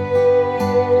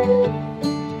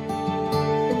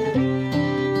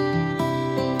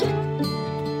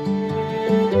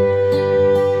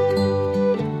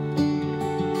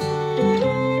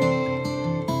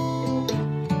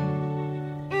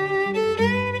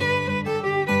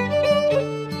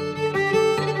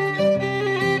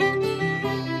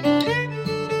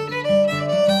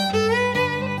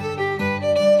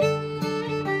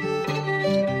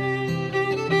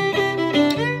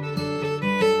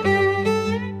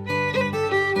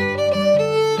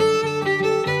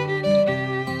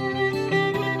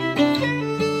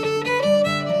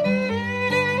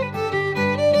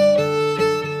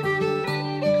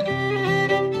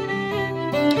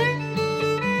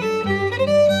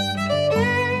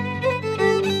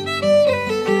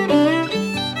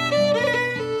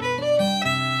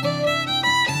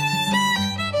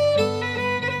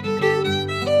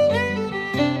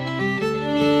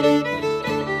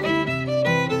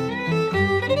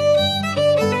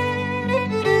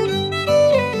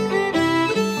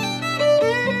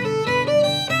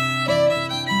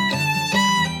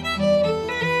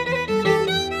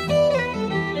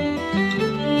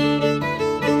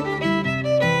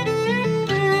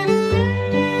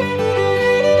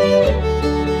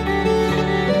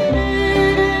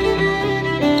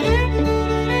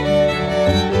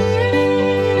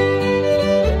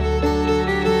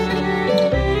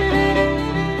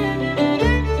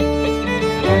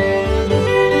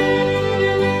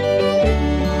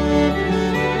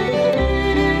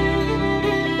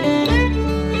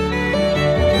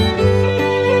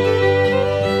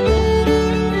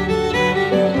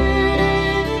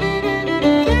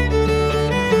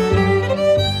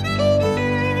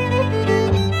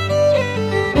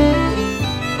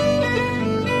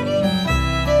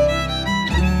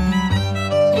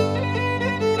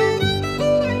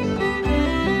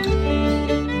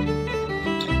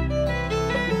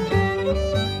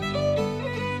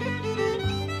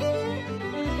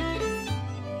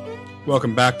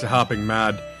 Welcome back to Hopping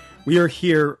Mad. We are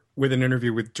here with an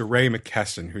interview with DeRay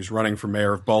McKesson, who's running for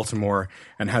mayor of Baltimore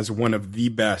and has one of the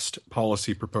best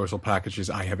policy proposal packages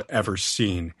I have ever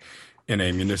seen in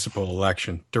a municipal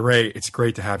election. DeRay, it's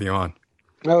great to have you on.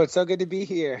 Oh, it's so good to be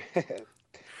here.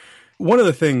 One of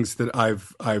the things that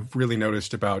I've really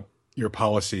noticed about your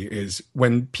policy is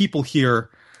when people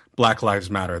hear Black Lives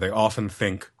Matter, they often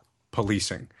think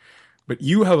policing. But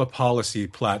you have a policy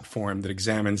platform that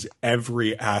examines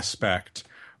every aspect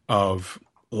of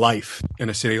life in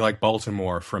a city like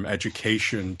Baltimore, from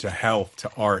education to health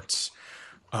to arts.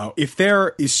 If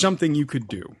there is something you could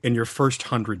do in your first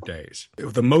 100 days,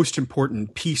 the most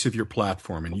important piece of your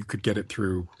platform, and you could get it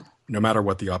through no matter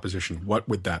what the opposition, what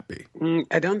would that be?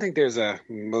 I don't think there's a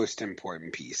most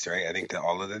important piece, right? I think that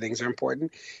all of the things are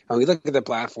important. When we look at the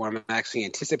platform, I actually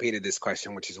anticipated this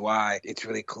question, which is why it's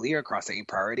really clear across the 8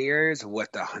 priority areas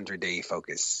what the 100-day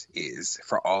focus is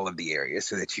for all of the areas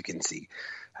so that you can see.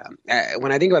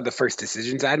 When I think about the first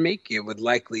decisions I'd make, it would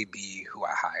likely be who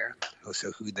I hire,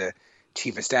 so who the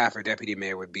chief of staff or deputy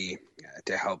mayor would be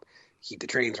to help keep the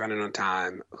trains running on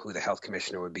time, who the health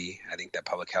commissioner would be. I think that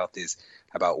public health is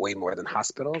about way more than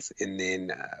hospitals, and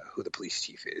then who the police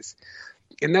chief is.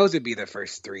 And those would be the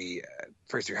first three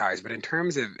hires. But in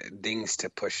terms of things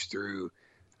to push through,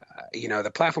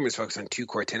 the platform is focused on 2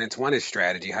 core tenets. One is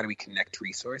strategy. How do we connect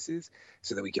resources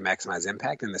so that we can maximize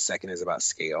impact? And the second is about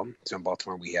scale. So in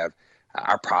Baltimore, we have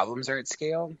our problems are at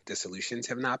scale. The solutions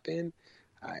have not been.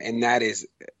 And that is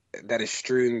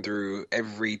strewn through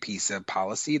every piece of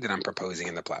policy that I'm proposing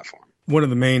in the platform. One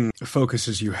of the main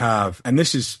focuses you have, and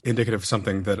this is indicative of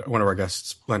something that one of our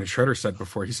guests, Lenny Schroeder, said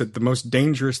before. He said the most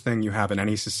dangerous thing you have in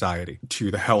any society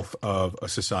to the health of a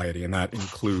society, and that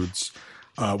includes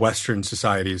Western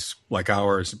societies like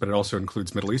ours, but it also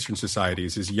includes Middle Eastern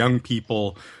societies, is young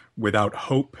people without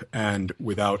hope and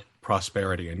without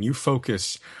prosperity. And you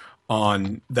focus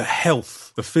on the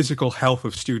health, the physical health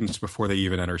of students before they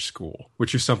even enter school,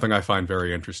 which is something I find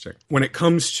very interesting. When it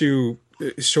comes to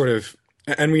sort of,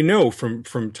 and we know from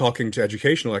talking to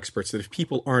educational experts that if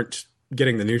people aren't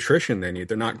getting the nutrition they need,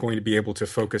 they're not going to be able to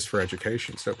focus for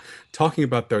education. So talking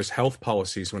about those health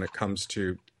policies when it comes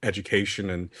to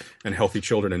education and healthy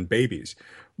children and babies,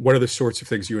 what are the sorts of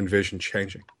things you envision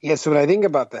changing? Yeah, so when I think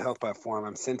about the health platform,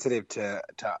 I'm sensitive to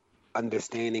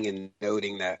understanding and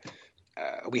noting that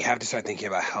we have to start thinking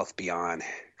about health beyond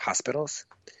hospitals.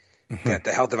 Mm-hmm. That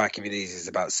the health of our communities is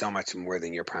about so much more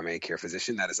than your primary care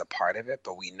physician. That is a part of it,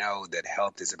 but we know that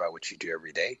health is about what you do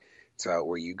every day. It's about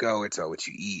where you go. It's about what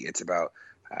you eat. It's about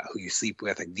who you sleep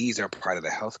with. Like, these are part of the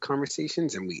health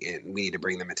conversations, and we need to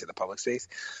bring them into the public space.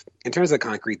 In terms of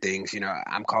concrete things,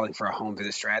 I'm calling for a home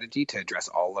visit strategy to address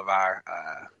all of our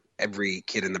every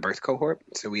kid in the birth cohort.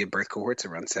 So we have birth cohorts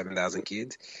around 7,000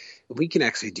 kids. We can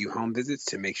actually do home visits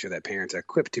to make sure that parents are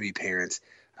equipped to be parents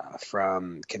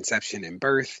from conception and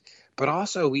birth, but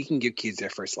also we can give kids their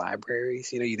first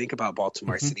libraries. You think about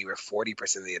Baltimore City, where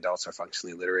 40% of the adults are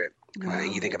functionally literate. Wow.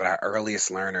 You think about our earliest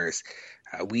learners.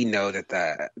 We know that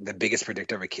the biggest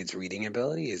predictor of a kid's reading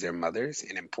ability is their mothers,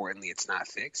 and importantly, it's not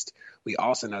fixed. We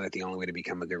also know that the only way to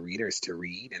become a good reader is to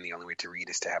read, and the only way to read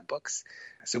is to have books.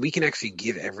 So we can actually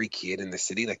give every kid in the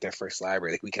city their first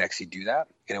library. We could actually do that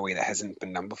in a way that hasn't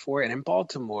been done before. And in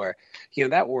Baltimore,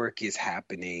 that work is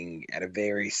happening at a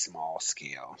very small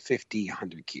scale, 50,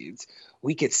 100 kids.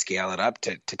 We could scale it up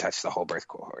to touch the whole birth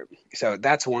cohort. So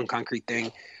that's one concrete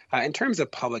thing. In terms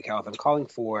of public health, I'm calling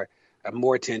for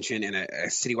more attention and a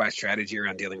citywide strategy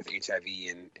around dealing with HIV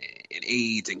and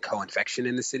AIDS and co-infection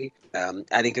in the city.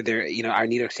 I think that our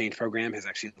needle exchange program has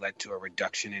actually led to a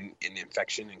reduction in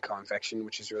infection and co-infection,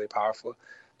 which is really powerful.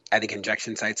 I think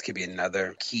injection sites could be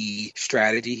another key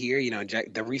strategy here.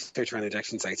 The research around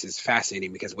injection sites is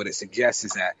fascinating because what it suggests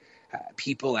is that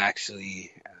people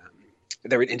actually,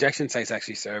 the injection sites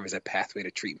actually serve as a pathway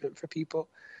to treatment for people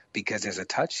because there's a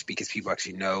touch, because people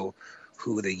actually know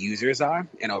who the users are,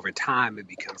 and over time it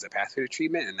becomes a pathway to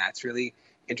treatment. And that's really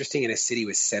interesting in a city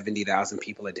with 70,000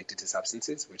 people addicted to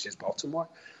substances, which is Baltimore,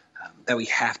 that we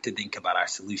have to think about our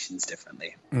solutions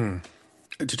differently.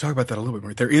 To talk about that a little bit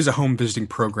more, there is a home visiting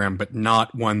program, but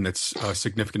not one that's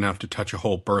significant enough to touch a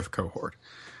whole birth cohort.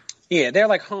 Yeah,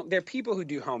 they're people who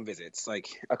do home visits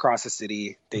across the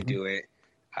city. They do it.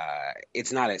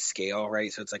 It's not at scale,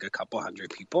 right? So it's a couple hundred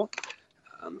people.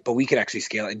 But we could actually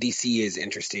scale it. DC is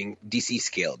interesting. DC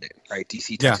scaled it, right?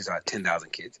 DC touches about 10,000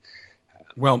 kids.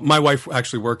 Well, my wife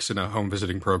actually works in a home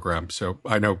visiting program, so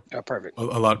I know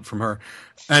a lot from her.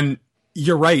 And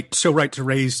you're right, so right to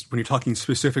raise when you're talking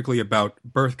specifically about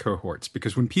birth cohorts,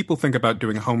 because when people think about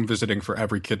doing home visiting for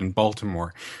every kid in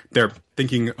Baltimore, they're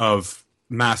thinking of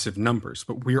massive numbers,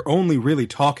 but we're only really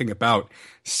talking about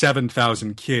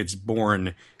 7,000 kids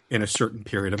born in a certain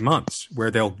period of months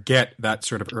where they'll get that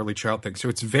sort of early child thing. So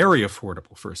it's very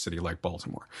affordable for a city like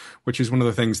Baltimore, which is one of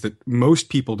the things that most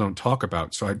people don't talk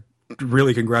about. So I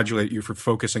really congratulate you for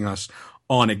focusing us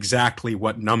on exactly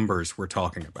what numbers we're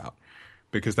talking about,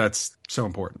 because that's so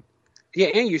important. Yeah,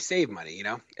 and you save money,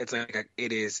 It's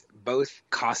it is both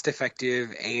cost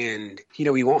effective and,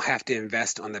 we won't have to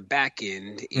invest on the back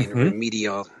end in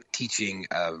remedial teaching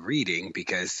of reading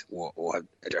because we'll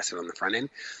address it on the front end.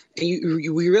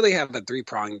 And we really have a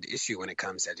three-pronged issue when it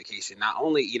comes to education. Not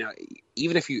only,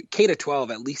 even if K to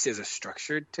 12 at least is a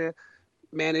structure to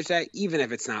manage that, even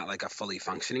if it's not like a fully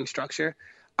functioning structure.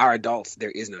 Our adults,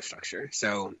 there is no structure.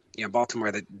 So,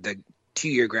 Baltimore, the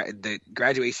the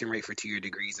graduation rate for 2-year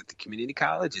degrees at the community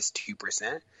college is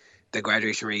 2%. The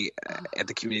graduation rate at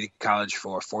the community college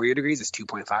for 4-year degrees is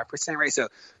 2.5%, right? So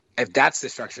if that's the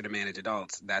structure to manage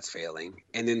adults, that's failing.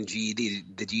 And then the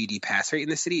GED pass rate in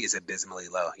the city is abysmally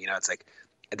low. It's like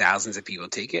thousands of people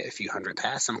take it, a few hundred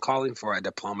pass. I'm calling for a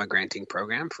diploma granting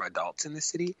program for adults in the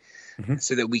city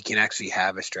so that we can actually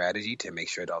have a strategy to make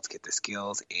sure adults get the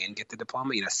skills and get the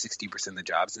diploma. 60% of the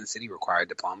jobs in the city require a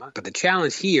diploma. But the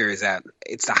challenge here is that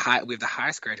we have the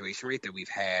highest graduation rate that we've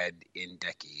had in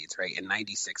decades, right? In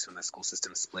 96, when the school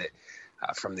system split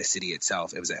from the city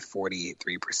itself, it was at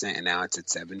 43%, and now it's at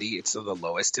 70%. It's still the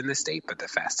lowest in the state, but the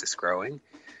fastest growing.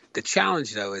 The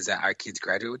challenge, though, is that our kids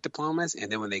graduate with diplomas, and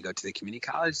then when they go to the community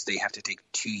college, they have to take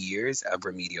 2 years of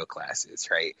remedial classes,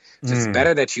 right? So it's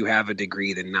better that you have a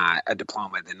degree than not, a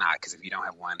diploma than not, because if you don't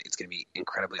have one, it's going to be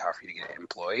incredibly hard for you to get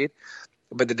employed.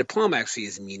 But the diploma actually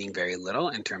is meaning very little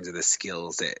in terms of the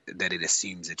skills that it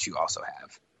assumes that you also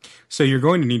have. So you're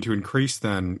going to need to increase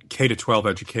then K to 12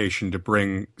 education to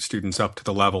bring students up to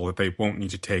the level that they won't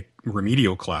need to take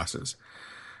remedial classes.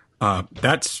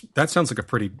 That sounds like a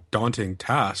pretty daunting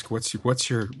task. What's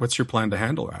your plan to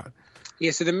handle that?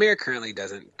 Yeah, so the mayor currently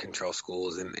doesn't control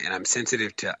schools, and I'm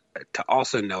sensitive to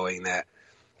also knowing that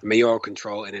mayoral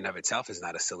control in and of itself is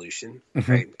not a solution,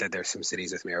 right? That there's some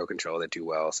cities with mayoral control that do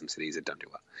well, some cities that don't do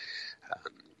well.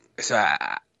 So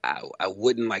I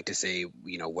wouldn't like to say,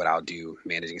 what I'll do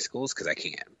managing schools, because I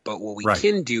can't. But what we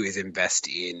can do is invest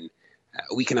in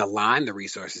we can align the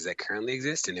resources that currently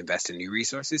exist and invest in new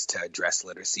resources to address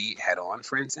literacy head on,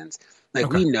 for instance.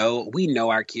 We know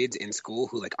our kids in school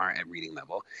who aren't at reading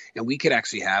level, and we could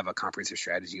actually have a comprehensive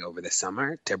strategy over the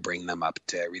summer to bring them up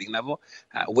to reading level.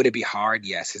 Would it be hard?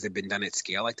 Yes. Has it been done at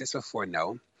scale like this before?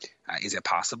 No. Is it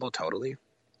possible? Totally.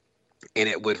 And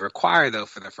it would require, though,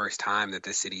 for the first time that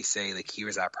the city say,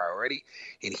 here's our priority,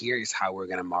 and here's how we're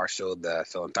going to marshal the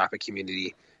philanthropic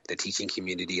community, the teaching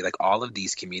community, all of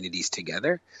these communities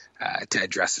together to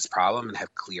address this problem and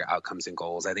have clear outcomes and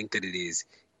goals. I think that it is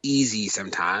easy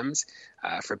sometimes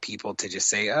for people to just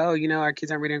say, oh, our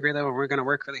kids aren't reading at grade level, we're going to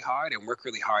work really hard. And work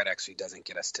really hard actually doesn't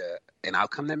get us to an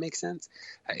outcome that makes sense.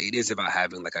 It is about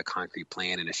having a concrete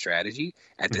plan and a strategy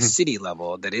at the city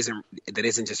level that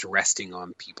isn't just resting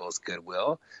on people's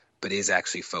goodwill, but is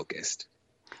actually focused.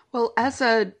 Well, as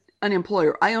an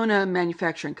employer, I own a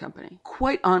manufacturing company.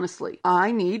 Quite honestly,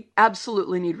 I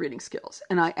absolutely need reading skills,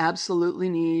 and I absolutely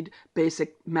need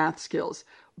basic math skills,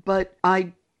 but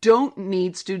I don't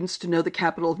need students to know the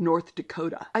capital of North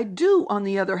Dakota. I do, on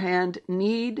the other hand,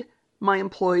 need my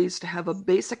employees to have a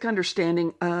basic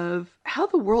understanding of how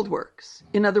the world works.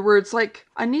 In other words,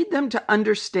 I need them to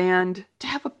understand, to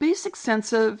have a basic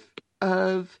sense of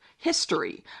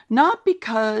history, not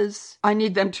because I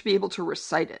need them to be able to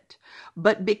recite it,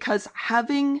 but because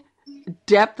having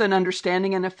depth and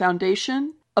understanding and a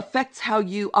foundation affects how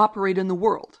you operate in the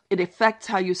world. It affects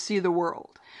how you see the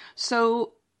world.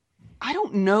 So I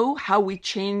don't know how we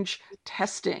change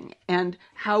testing and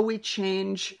how we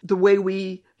change the way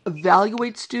we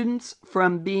evaluate students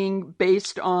from being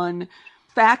based on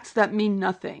facts that mean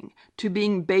nothing to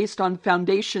being based on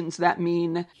foundations that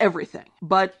mean everything.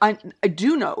 But I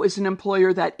do know as an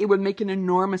employer that it would make an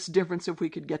enormous difference if we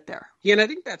could get there. Yeah, and I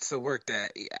think that's the work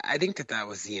that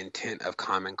was the intent of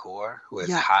Common Core,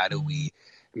 was how do we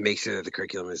make sure that the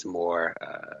curriculum is more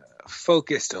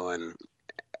focused on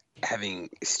having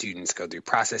students go through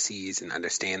processes and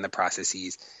understand the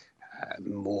processes,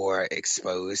 more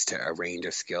exposed to a range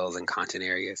of skills and content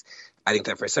areas. I think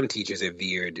that for some teachers it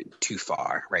veered too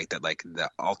far, right? That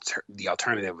the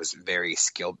alternative was very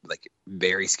skill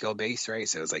based, right?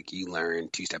 So it's you learn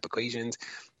two-step equations,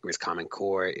 whereas Common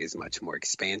Core is much more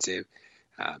expansive.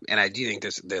 And I do think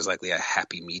there's likely a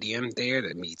happy medium there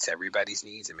that meets everybody's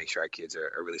needs and makes sure our kids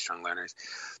are really strong learners.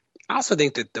 I also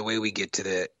think that the way we get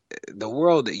to the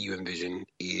world that you envision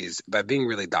is by being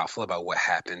really thoughtful about what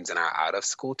happens in our out of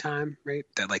school time, right?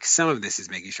 That like some of this is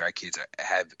making sure our kids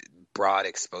have broad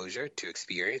exposure to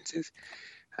experiences.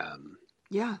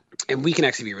 Yeah. And we can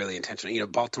actually be really intentional. You know,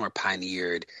 Baltimore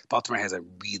has a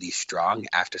really strong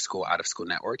after school, out of school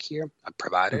network here of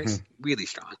providers, really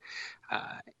strong.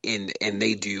 And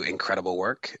they do incredible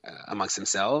work amongst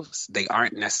themselves. They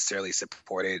aren't necessarily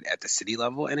supported at the city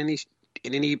level in any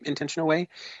intentional way,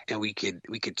 and we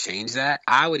could change that.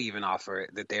 I would even offer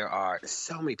that there are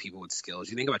so many people with skills.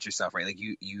 You think about yourself, right? Like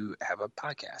you have a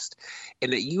podcast,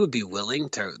 and that you would be willing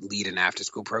to lead an after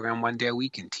school program one day a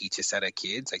week and teach a set of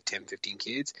kids, like 10, 15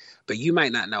 kids, but you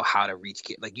might not know how to reach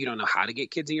kids. Like you don't know how to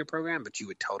get kids in your program, but you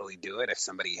would totally do it if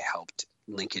somebody helped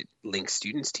link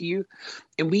students to you.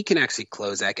 And we can actually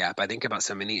close that gap. I think about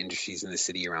so many industries in the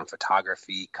city around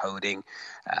photography, coding,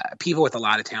 people with a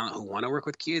lot of talent who want to work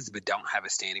with kids but don't have a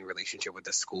standing relationship with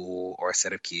a school or a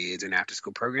set of kids or an after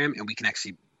school program. And we can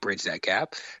actually bridge that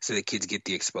gap so that kids get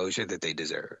the exposure that they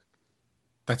deserve.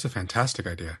 That's a fantastic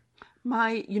idea.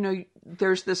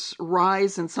 There's this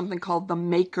rise in something called the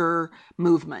maker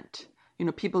movement.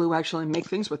 People who actually make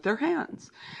things with their hands.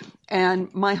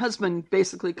 And my husband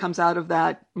basically comes out of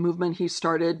that movement. He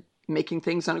started making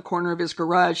things on a corner of his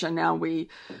garage, and now we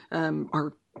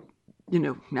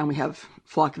now we have a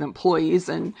flock of employees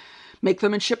and make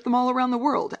them and ship them all around the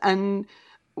world. And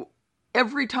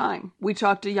every time we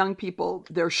talk to young people,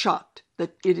 they're shocked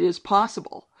that it is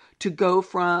possible to go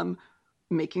from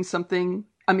making something,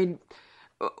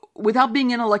 without being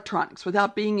in electronics,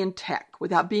 without being in tech,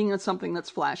 without being in something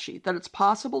that's flashy, that it's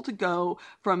possible to go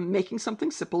from making something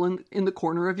simple in the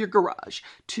corner of your garage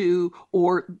to,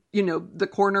 the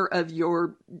corner of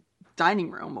your dining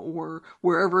room or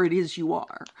wherever it is you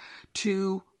are,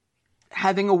 to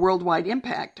having a worldwide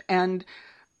impact. And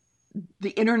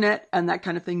the internet and that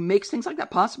kind of thing makes things like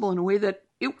that possible in a way that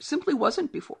it simply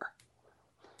wasn't before.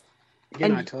 I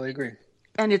totally agree.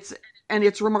 And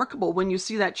it's remarkable when you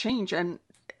see that change, and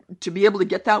to be able to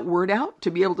get that word out,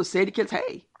 to be able to say to kids,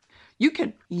 hey, you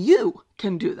can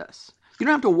do this. You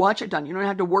don't have to watch it done. You don't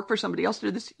have to work for somebody else to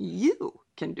do this. You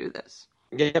can do this.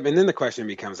 Yeah, and then the question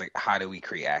becomes like, how do we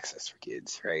create access for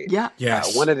kids, right? Yeah.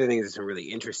 Yes. One of the things that's been really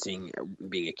interesting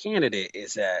being a candidate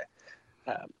is that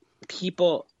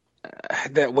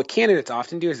what candidates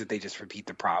often do is that they just repeat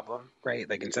the problem, right?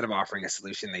 Like instead of offering a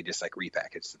solution, they just like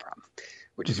repackage the problem,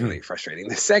 which is really frustrating.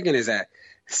 The second is that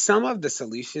some of the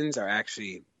solutions are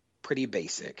actually pretty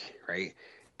basic, right?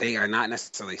 They are not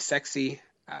necessarily sexy,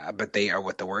 but they are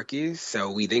what the work is.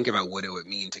 So we think about what it would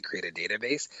mean to create a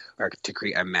database or to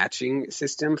create a matching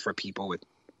system for people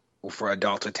for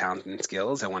adults with talent and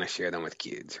skills that want to share them with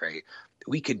kids, right?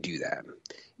 We could do that.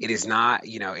 It is not,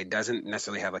 it doesn't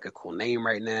necessarily have like a cool name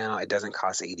right now. It doesn't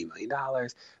cost $80 million,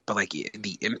 but like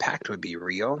the impact would be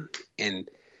real. And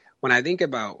when I think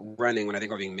about running, when I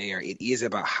think about being mayor, it is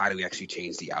about how do we actually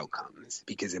change the outcomes?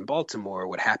 Because in Baltimore,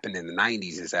 what happened in the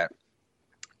 90s is that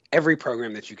every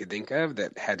program that you could think of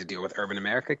that had to deal with urban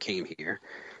America came here.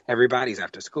 Everybody's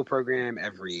after school program,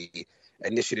 every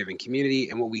initiative in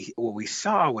community. And what we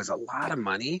saw was a lot of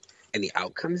money and the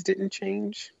outcomes didn't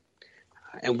change.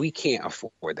 And we can't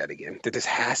afford that again. That this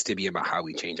has to be about how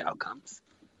we change outcomes.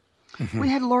 We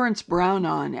had Lawrence Brown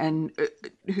on, and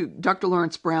Dr.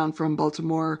 Lawrence Brown from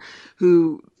Baltimore,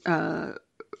 who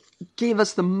gave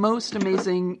us the most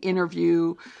amazing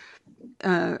interview,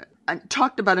 and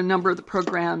talked about a number of the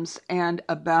programs and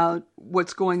about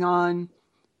what's going on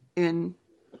in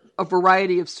a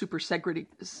variety of super segregated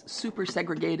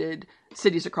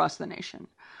cities across the nation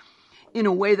in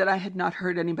a way that I had not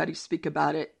heard anybody speak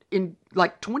about it in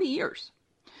like 20 years.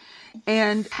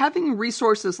 And having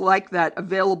resources like that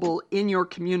available in your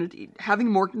community,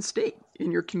 having Morgan State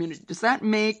in your community, does that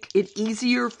make it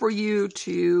easier for you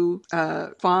to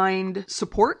find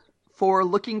support for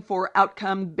looking for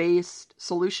outcome-based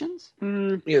solutions?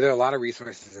 There are a lot of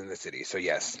resources in the city, so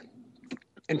yes.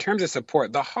 In terms of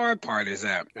support, the hard part is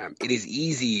that it is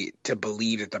easy to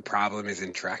believe that the problem is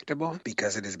intractable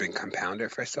because it has been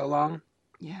compounded for so long.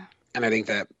 Yeah. And I think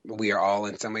that we are all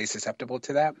in some ways susceptible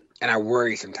to that. And I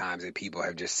worry sometimes that people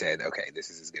have just said, okay, this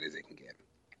is as good as it can get.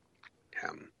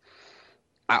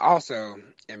 I also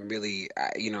am really,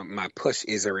 my push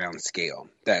is around scale.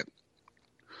 That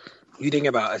you think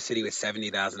about a city with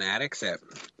 70,000 addicts, that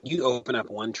you open up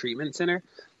one treatment center,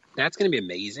 that's going to be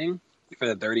amazing for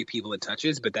the 30 people it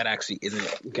touches, but that actually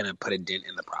isn't going to put a dent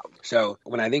in the problem. So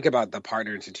when I think about the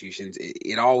partner institutions,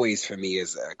 it always for me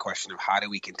is a question of how do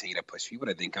we continue to push people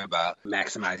to think about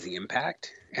maximizing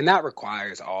impact? And that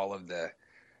requires all of the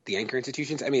anchor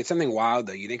institutions. I mean, it's something wild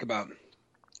though. You think about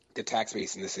the tax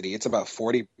base in the city, it's about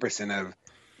 40%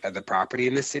 of the property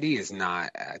in the city is not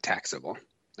taxable.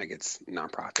 Like it's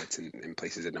nonprofits and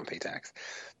places that don't pay tax,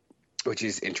 which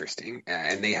is interesting.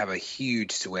 And they have a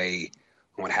huge sway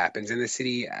on what happens in the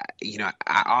city.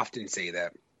 I often say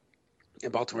that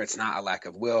in Baltimore, it's not a lack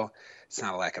of will. It's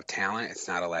not a lack of talent. It's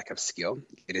not a lack of skill.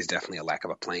 It is definitely a lack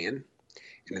of a plan.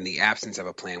 And in the absence of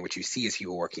a plan, what you see is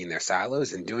people working in their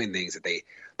silos and doing things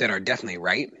that are definitely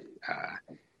right.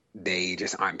 They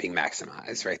just aren't being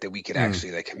maximized, right? That we could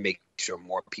actually like make sure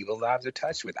more people's lives are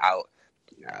touched without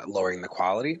lowering the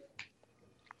quality.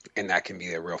 And that can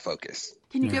be a real focus.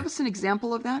 Can you give us an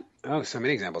example of that? Oh, so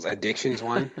many examples. Addiction's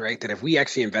one, right? That if we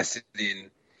actually invested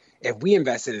in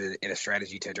a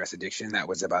strategy to address addiction that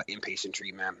was about inpatient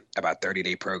treatment, about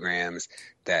 30-day programs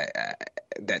that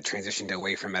transitioned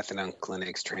away from methadone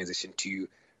clinics, transitioned to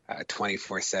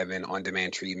 24/7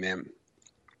 on-demand treatment,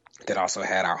 that also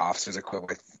had our officers equipped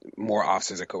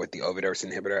with the overdose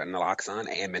inhibitor and naloxone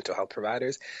and mental health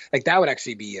providers. Like that would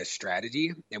actually be a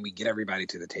strategy, and we get everybody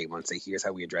to the table and say, here's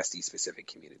how we address these specific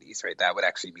communities, right? That would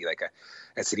actually be like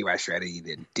a citywide strategy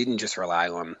that didn't just rely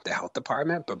on the health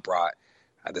department, but brought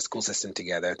the school system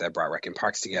together, that brought rec and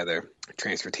parks together,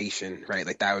 transportation, right?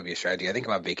 Like that would be a strategy. I think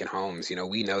about vacant homes.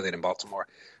 We know that in Baltimore,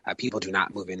 people do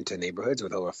not move into neighborhoods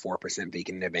with over 4%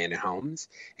 vacant and abandoned homes.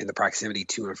 And the proximity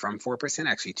to and from 4%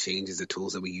 actually changes the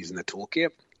tools that we use in the toolkit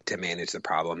to manage the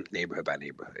problem neighborhood by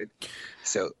neighborhood.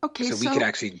 So we could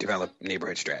actually develop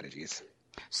neighborhood strategies.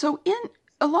 So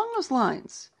along those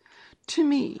lines, to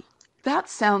me, that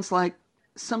sounds like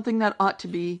something that ought to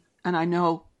be, and I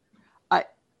know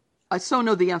I so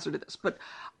know the answer to this, but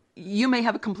you may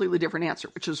have a completely different answer,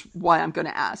 which is why I'm going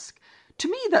to ask. To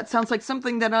me, that sounds like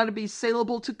something that ought to be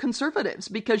saleable to conservatives,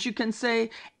 because you can say,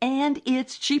 and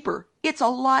it's cheaper. It's a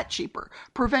lot cheaper.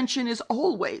 Prevention is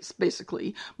always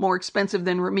basically more expensive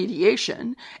than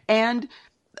remediation. And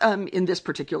in this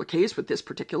particular case, with this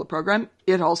particular program,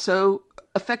 it also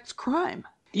affects crime.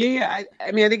 Yeah.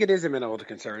 I mean, I think it is amenable to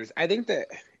conservatives. I think that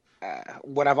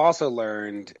what I've also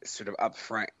learned sort of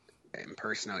upfront and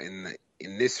personal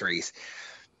in this race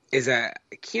is that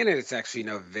candidates actually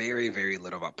know very, very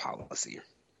little about policy.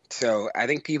 So I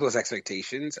think people's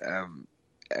expectations of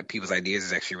people's ideas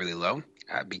is actually really low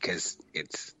because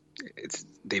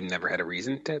they've never had a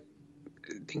reason to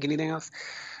think anything else.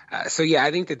 So yeah,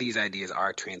 I think that these ideas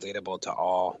are translatable to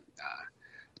all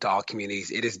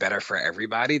communities. It is better for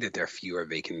everybody that there are fewer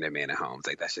vacant and abandoned homes.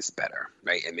 Like that's just better,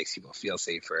 right? It makes people feel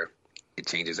safer. It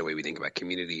changes the way we think about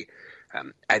community.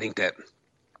 I think that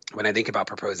when I think about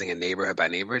proposing a neighborhood by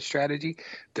neighborhood strategy,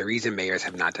 the reason mayors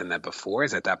have not done that before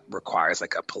is that requires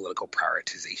like a political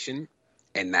prioritization,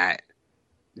 and that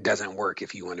doesn't work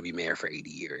if you want to be mayor for 80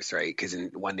 years, right? Because in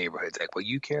one neighborhood, it's like, well,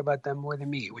 you care about them more than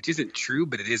me, which isn't true,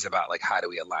 but it is about like how do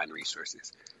we align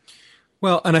resources.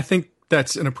 Well, and I think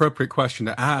that's an appropriate question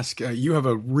to ask. You have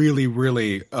a really,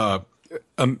 really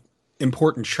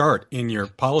important chart in your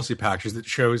policy package that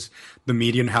shows the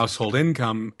median household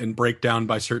income and breakdown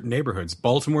by certain neighborhoods.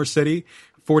 Baltimore City,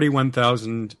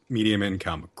 41,000 median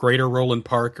income. Greater Roland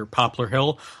Park or Poplar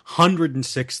Hill,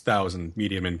 106,000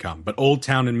 median income. But Old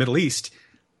Town and Middle East,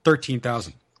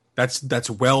 13,000. That's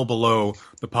well below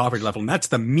the poverty level. And that's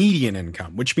the median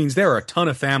income, which means there are a ton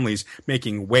of families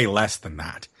making way less than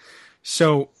that.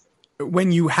 So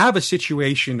when you have a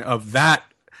situation of that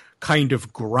kind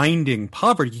of grinding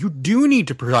poverty, you do need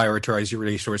to prioritize your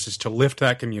resources to lift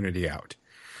that community out.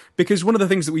 Because one of the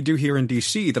things that we do here in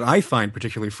DC that I find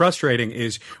particularly frustrating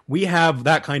is we have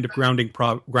that kind of grinding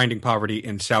poverty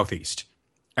in Southeast.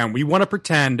 And we want to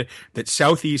pretend that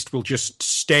Southeast will just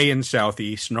stay in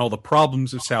Southeast and all the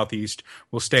problems of Southeast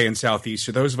will stay in Southeast.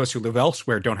 So those of us who live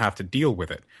elsewhere don't have to deal with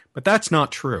it. But that's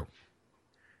not true.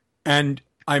 And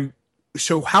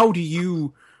so how do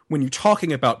you, when you're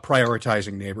talking about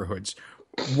prioritizing neighborhoods,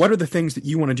 what are the things that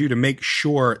you want to do to make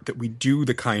sure that we do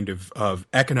the kind of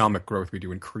economic growth we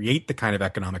do and create the kind of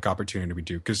economic opportunity we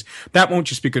do? Because that won't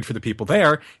just be good for the people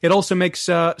there. It also makes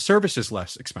services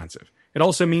less expensive. It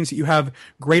also means that you have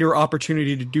greater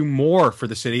opportunity to do more for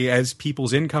the city as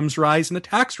people's incomes rise and the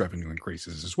tax revenue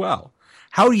increases as well.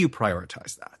 How do you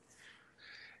prioritize that?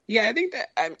 Yeah, I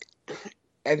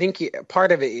think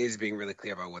part of it is being really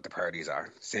clear about what the priorities are,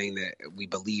 saying that we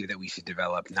believe that we should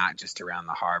develop not just around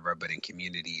the harbor, but in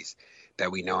communities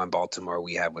that we know in Baltimore.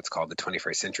 We have what's called the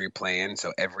 21st Century Plan.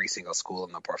 So every single school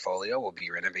in the portfolio will be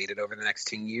renovated over the next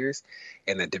 10 years,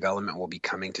 and the development will be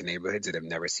coming to neighborhoods that have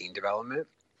never seen development.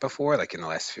 before, like in the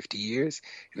last 50 years,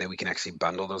 and that we can actually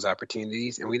bundle those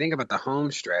opportunities. And we think about the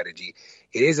home strategy,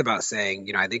 it is about saying,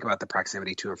 I think about the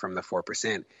proximity to and from the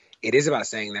 4%. It is about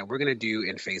saying that we're going to do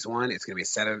in phase one, it's going to be a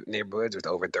set of neighborhoods with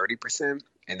over 30%,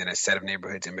 and then a set of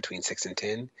neighborhoods in between 6 and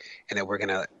 10, and that we're going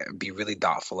to be really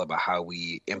thoughtful about how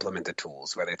we implement the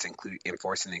tools, whether it's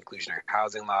enforcing the inclusionary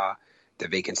housing law, the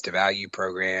vacants to value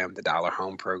program, the dollar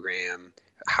home program,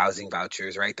 housing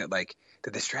vouchers, right? That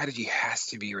the strategy has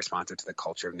to be responsive to the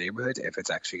culture of neighborhoods if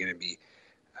it's actually going to be,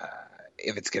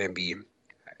 if it's going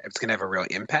to have a real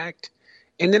impact.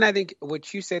 And then I think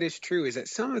what you said is true, is that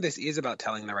some of this is about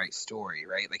telling the right story,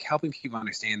 right? Like helping people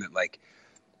understand that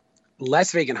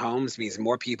less vacant homes means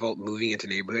more people moving into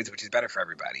neighborhoods, which is better for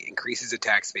everybody. Increases the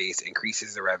tax base,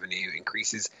 increases the revenue,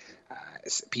 increases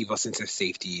people's sense of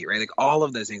safety, right? Like all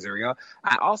of those things are real.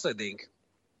 I also think,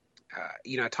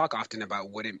 I talk often about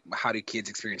how do kids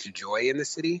experience joy in the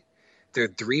city. There are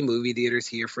 3 movie theaters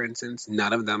here, for instance,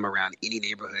 none of them around any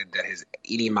neighborhood that has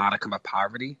any modicum of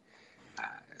poverty.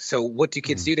 So what do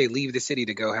kids do? They leave the city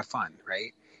to go have fun,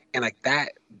 right? And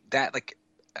that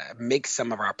makes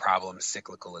some of our problems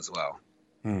cyclical as well.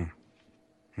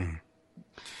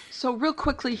 So real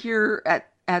quickly here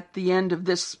at the end of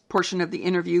this portion of the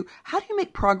interview, how do you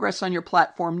make progress on your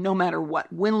platform no matter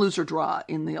what, win, lose, or draw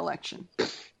in the election?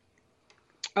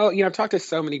 Oh, I've talked to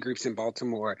so many groups in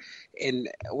Baltimore, and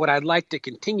what I'd like to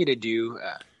continue to do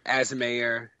as a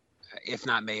mayor, if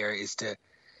not mayor, is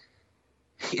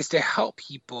to help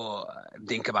people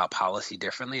think about policy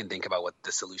differently and think about what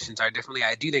the solutions are differently.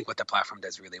 I do think what the platform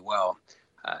does really well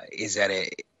is that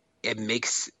it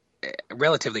makes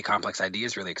relatively complex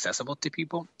ideas really accessible to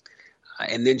people,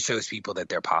 and then shows people that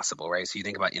they're possible, right? So you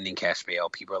think about ending cash bail,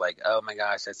 people are like, oh my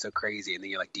gosh, that's so crazy. And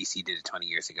then you're like, DC did it 20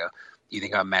 years ago. You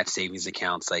think about match savings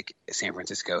accounts, like San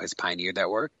Francisco has pioneered that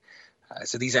work.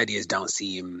 So these ideas don't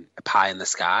seem pie in the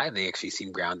sky. They actually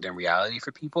seem grounded in reality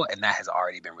for people, and that has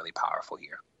already been really powerful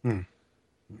here.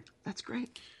 That's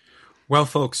great. Well,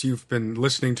 folks, you've been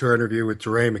listening to our interview with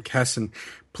DeRay McKesson.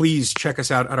 Please check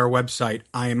us out at our website,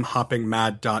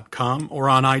 imhoppingmad.com, or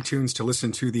on iTunes to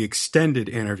listen to the extended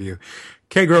interview.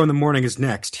 K-Grow in the Morning is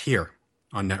next here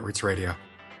on Netroots Radio.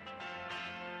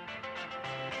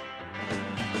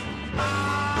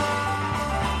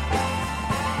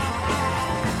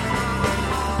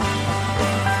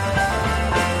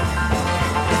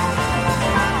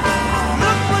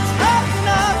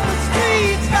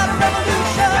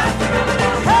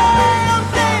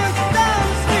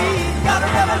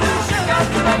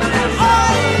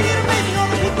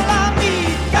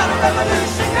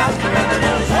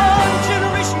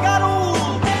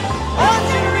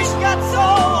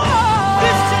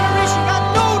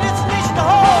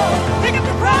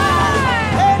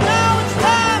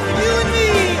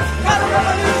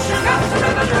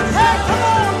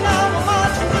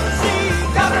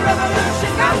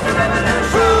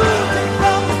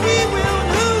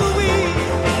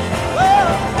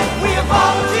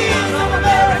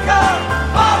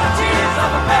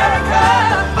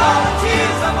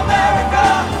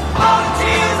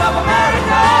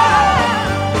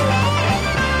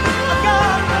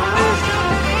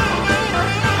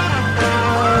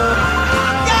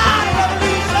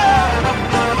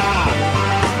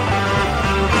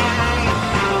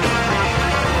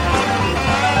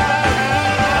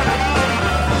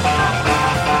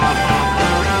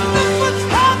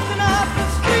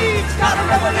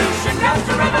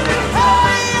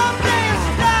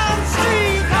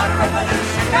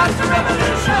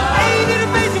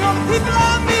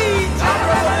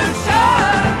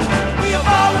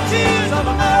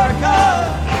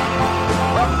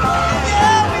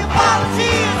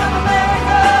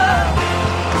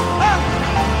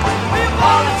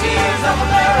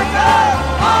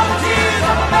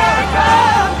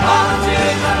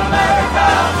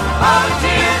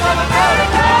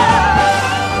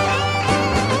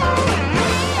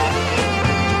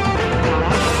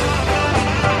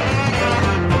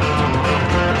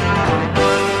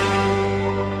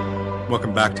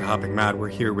 Welcome back to Hopping Mad. We're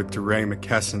here with DeRay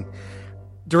McKesson.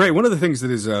 DeRay, one of the things that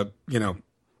is, that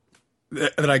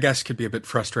I guess could be a bit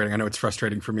frustrating, I know it's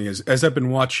frustrating for me, is as I've been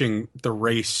watching the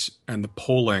race and the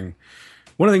polling,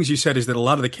 one of the things you said is that a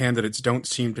lot of the candidates don't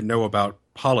seem to know about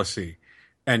policy.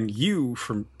 And you,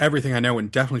 from everything I know, and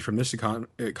definitely from this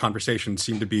conversation,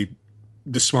 seem to be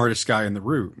the smartest guy in the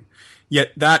room.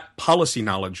 Yet that policy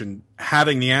knowledge and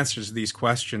having the answers to these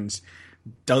questions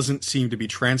doesn't seem to be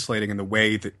translating in the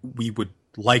way that we would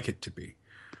like it to be.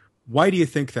 Why do you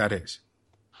think that is?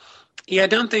 Yeah, I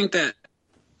don't think that,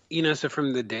 so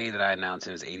from the day that I announced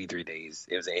it was 83 days,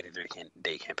 it was an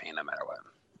 83-day campaign no matter what.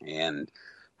 And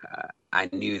I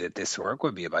knew that this work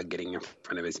would be about getting in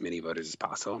front of as many voters as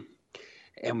possible.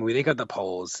 And when we think of the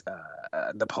polls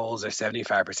are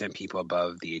 75% people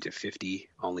above the age of 50,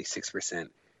 only 6%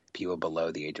 people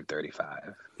below the age of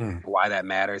 35. Why that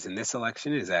matters in this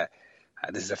election is that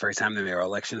this is the first time the mayoral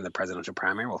election and the presidential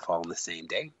primary will fall on the same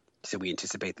day. So we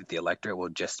anticipate that the electorate will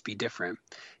just be different.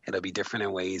 It'll be different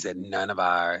in ways that none of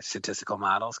our statistical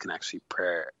models can actually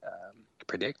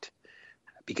predict,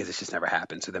 because it's just never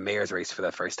happened. So the mayor's race for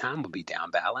the first time will be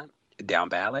down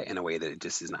ballot in a way that it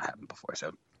just has not happened before.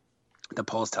 So the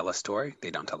polls tell a story.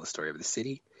 They don't tell the story of the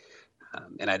city.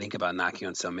 And I think about knocking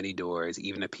on so many doors,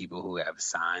 even of people who have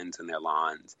signs on their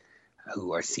lawns,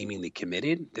 who are seemingly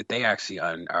committed, that they actually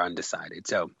are undecided.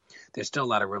 So there's still a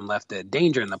lot of room left. The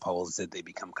danger in the polls is that they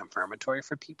become confirmatory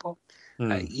for people,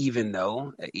 even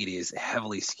though it is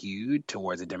heavily skewed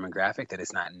towards a demographic that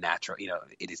is not natural.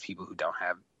 It is people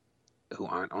who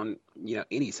aren't on,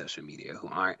 any social media, who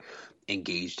aren't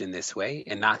engaged in this way.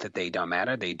 And not that they don't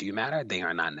matter. They do matter. They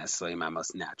are not necessarily my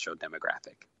most natural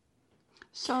demographic.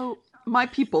 So my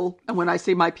people, and when I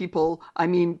say my people, I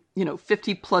mean,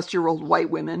 50-plus-year-old white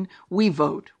women, we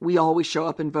vote. We always show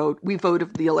up and vote. We vote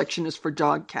if the election is for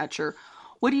dog catcher.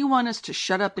 What do you want us to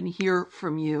shut up and hear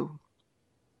from you?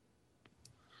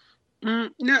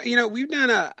 No, we've done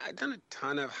a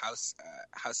ton of house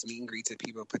meet and greets that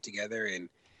people put together, and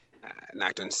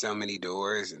knocked on so many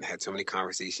doors and had so many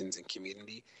conversations in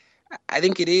community. I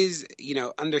think it is,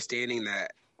 understanding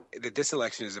that this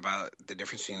election is about the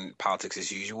difference between politics as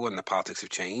usual and the politics of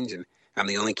change. And I'm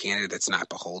the only candidate that's not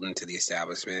beholden to the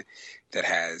establishment, that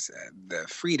has the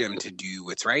freedom to do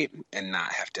what's right and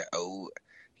not have to owe,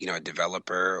 a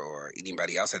developer or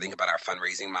anybody else. I think about our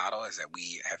fundraising model is that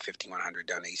we have 5,100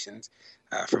 donations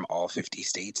from all 50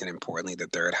 states, and importantly, the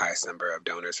third highest number of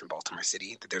donors from Baltimore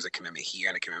City, that there's a commitment here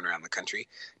and a commitment around the country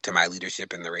to my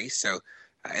leadership in the race. So,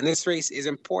 and this race is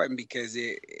important because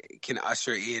it can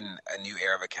usher in a new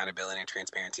era of accountability and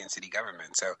transparency in city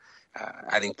government. So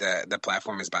I think the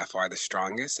platform is by far the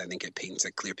strongest. I think it paints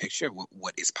a clear picture of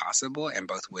what is possible and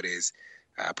both what is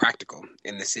practical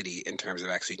in the city in terms of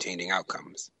actually changing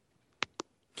outcomes.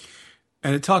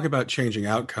 And to talk about changing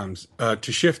outcomes,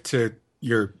 to shift to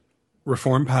your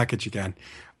reform package again,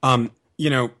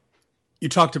 you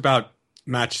talked about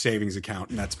match savings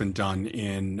account, and that's been done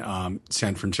in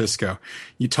San Francisco.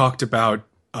 You talked about,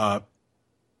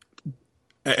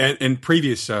 in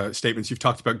previous statements, you've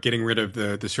talked about getting rid of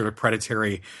the sort of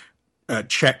predatory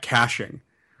check cashing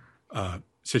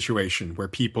situation where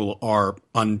people are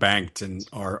unbanked and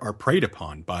are preyed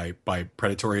upon by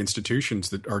predatory institutions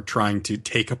that are trying to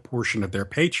take a portion of their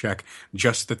paycheck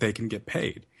just that they can get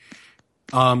paid.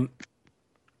 When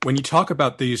you talk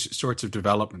about these sorts of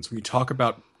developments, when you talk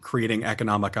about creating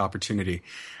economic opportunity,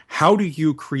 how do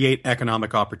you create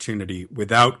economic opportunity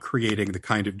without creating the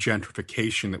kind of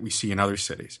gentrification that we see in other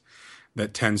cities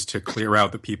that tends to clear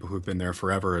out the people who've been there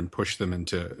forever and push them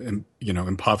into,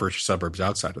 impoverished suburbs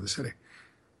outside of the city?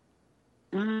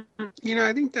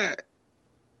 I think that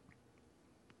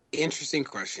interesting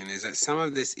question is that some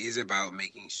of this is about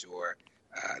making sure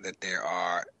that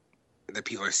that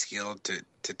people are skilled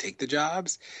to take the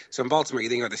jobs. So in Baltimore, you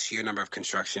think about the sheer number of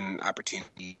construction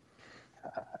opportunity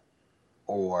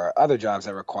or other jobs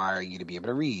that require you to be able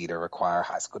to read or require a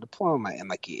high school diploma.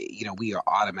 And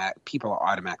people are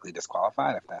automatically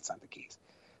disqualified if that's not the case.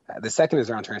 The second is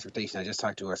around transportation. I just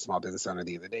talked to a small business owner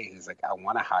the other day who's like, I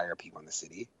want to hire people in the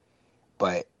city,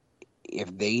 but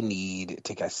if they need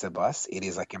to catch the bus, it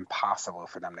is like impossible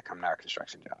for them to come to our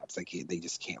construction jobs. Like they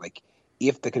just can't. Like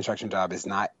if the construction job is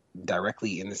not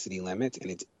directly in the city limits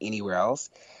and it's anywhere else,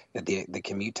 that the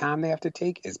commute time they have to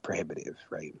take is prohibitive,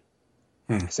 right?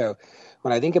 So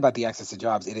when I think about the access to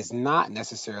jobs, it is not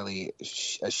necessarily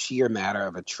a sheer matter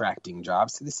of attracting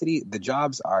jobs to the city. The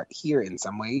jobs are here in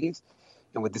some ways.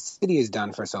 And what the city has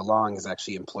done for so long is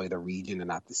actually employ the region and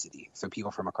not the city. So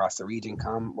people from across the region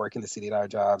come work in the city at our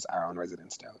jobs, our own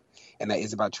residents don't. And that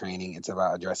is about training. It's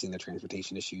about addressing the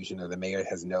transportation issues. The mayor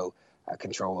has no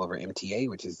control over MTA,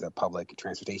 which is the public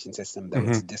transportation system, though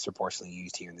it's disproportionately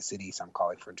used here in the city. So I'm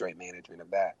calling for joint management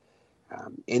of that.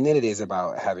 And then it is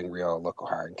about having real local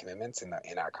hiring commitments in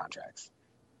our contracts.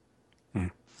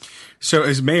 So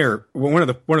as mayor, one of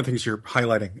the things you're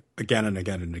highlighting again and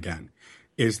again and again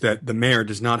is that the mayor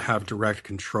does not have direct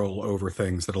control over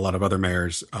things that a lot of other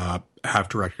mayors have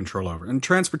direct control over. And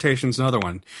transportation is another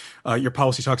one. Your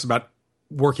policy talks about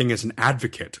working as an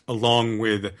advocate along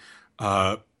with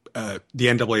the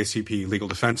NAACP Legal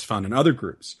Defense Fund and other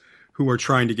groups who are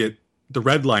trying to get the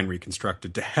Red Line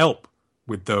reconstructed to help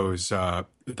with those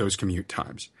commute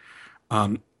times.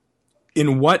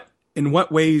 In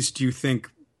what ways do you think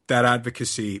that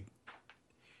advocacy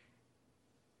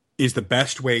is the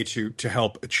best way to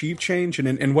help achieve change? And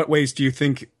in what ways do you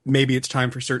think maybe it's time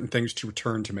for certain things to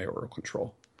return to mayoral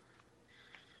control?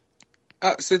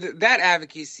 So that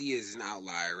advocacy is an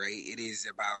outlier, right? It is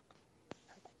about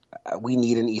we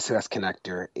need an east-west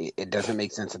connector. It doesn't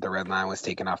make sense that the red line was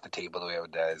taken off the table the way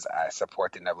it does. I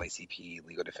support the NAACP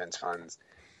Legal Defense Fund's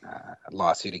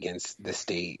lawsuit against the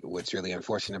state. What's really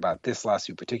unfortunate about this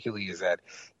lawsuit particularly is that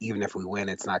even if we win,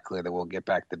 it's not clear that we'll get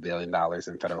back the $1 billion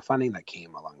in federal funding that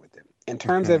came along with it. In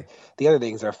terms of the other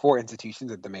things, there are 4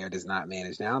 institutions that the mayor does not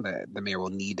manage now that the mayor will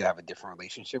need to have a different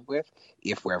relationship with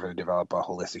if we're ever to develop a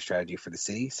holistic strategy for the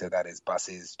city. So that is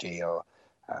buses, jail,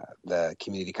 the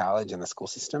community college, and the school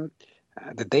system,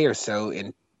 that they are so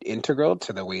integral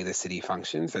to the way the city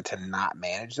functions that to not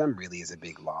manage them really is a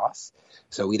big loss.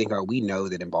 So we know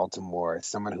that in Baltimore,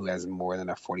 someone who has more than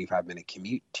a 45-minute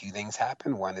commute, 2 things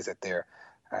happen. One is that their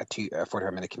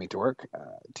 45-minute commute to work.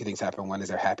 2 things happen. One is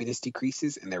their happiness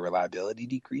decreases and their reliability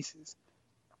decreases.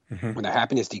 When their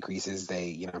happiness decreases,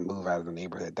 they move out of the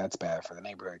neighborhood. That's bad for the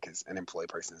neighborhood because an employed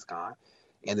person is gone.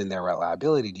 And then their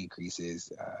reliability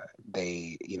decreases.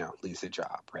 They lose their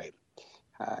job, right?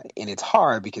 And it's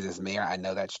hard because as mayor, I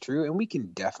know that's true, and we can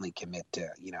definitely commit to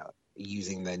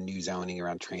using the new zoning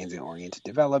around transit-oriented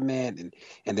development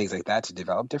and things like that to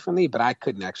develop differently. But I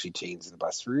couldn't actually change the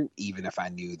bus route, even if I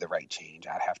knew the right change.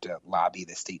 I'd have to lobby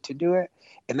the state to do it,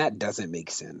 and that doesn't make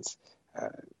sense.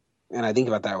 And I think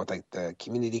about that with like the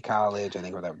community college. I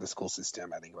think about that with the school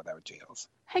system. I think about that with jails.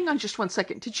 Hang on just one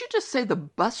second. Did you just say the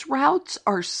bus routes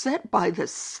are set by the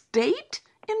state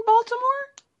in Baltimore?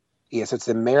 Yeah, so it's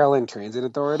the Maryland Transit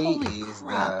Authority Holy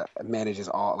crap. Manages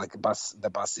all like the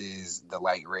buses, the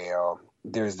light rail.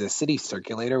 There's the city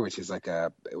circulator, which is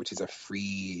a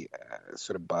free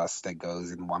sort of bus that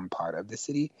goes in one part of the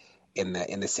city, and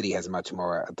the city has much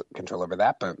more control over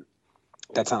that. But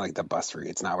that's not like the bus route.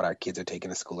 It's not what our kids are taking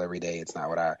to school every day. It's not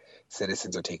what our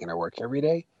citizens are taking to work every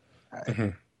day,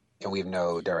 and we have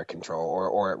no direct control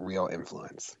or real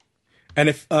influence. And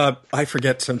if I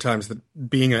forget sometimes that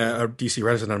being a DC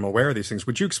resident, I'm aware of these things.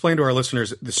 Would you explain to our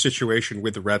listeners the situation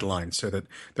with the red line so that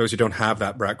those who don't have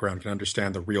that background can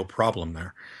understand the real problem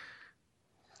there?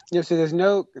 Yeah, so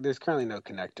there's currently no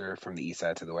connector from the east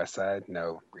side to the west side,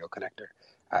 no real connector.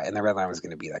 And the red line was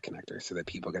going to be that connector so that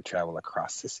people could travel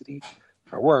across the city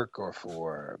for work or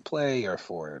for play or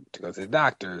to go to the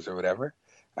doctors or whatever.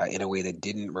 In a way that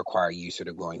didn't require you sort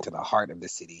of going to the heart of the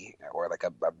city or like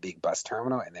a big bus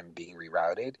terminal and then being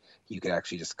rerouted. You could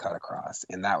actually just cut across.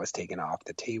 And that was taken off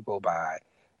the table by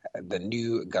the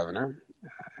new governor,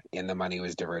 and the money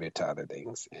was diverted to other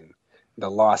things. And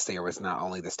the loss there was not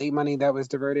only the state money that was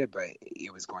diverted, but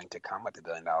it was going to come with $1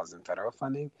 billion in federal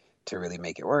funding to really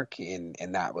make it work. And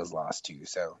that was lost too.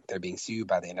 So they're being sued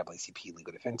by the NAACP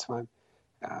Legal Defense Fund.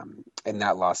 And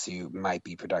that lawsuit might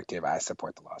be productive. I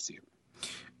support the lawsuit.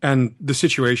 And the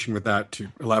situation with that, to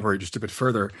elaborate just a bit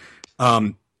further,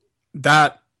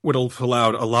 that would have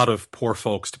allowed a lot of poor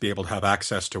folks to be able to have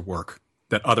access to work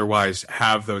that otherwise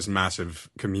have those massive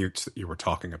commutes that you were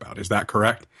talking about. Is that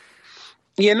correct?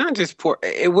 Yeah, not just poor.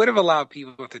 It would have allowed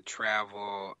people to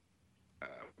travel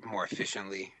more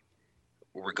efficiently,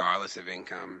 regardless of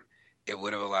income. It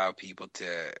would have allowed people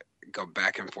to go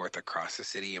back and forth across the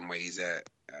city in ways that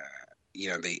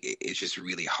it's just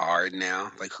really hard now.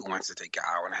 Like, who wants to take an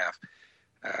hour and a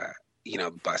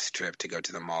half, bus trip to go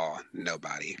to the mall?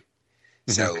 Nobody.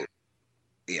 So,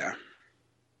 yeah.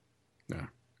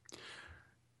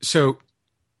 So,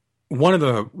 one of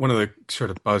the sort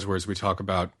of buzzwords we talk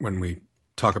about when we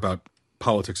talk about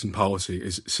politics and policy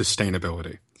is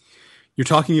sustainability. You're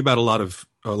talking about a lot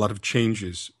of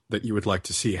changes that you would like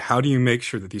to see. How do you make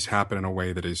sure that these happen in a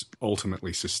way that is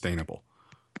ultimately sustainable?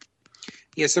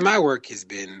 Yeah, so my work has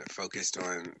been focused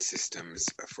on systems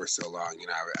for so long.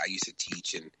 I used to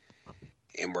teach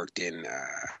and worked in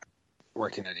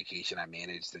education. I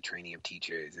managed the training of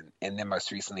teachers, and then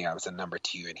most recently I was a number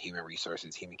 2 in human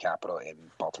resources, human capital in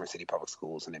Baltimore City Public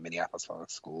Schools and in Minneapolis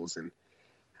Public Schools,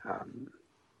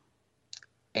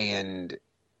 and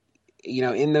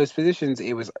in those positions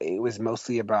it was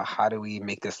mostly about how do we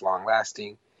make this long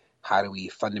lasting, how do we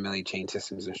fundamentally change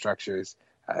systems and structures.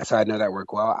 So I know that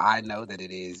work well. I know that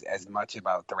it is as much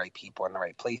about the right people in the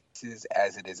right places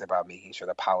as it is about making sure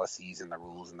the policies and the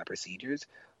rules and the procedures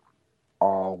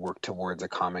all work towards a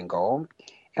common goal,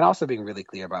 and also being really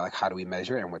clear about like how do we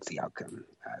measure and what's the outcome.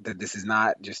 That this is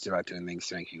not just about doing things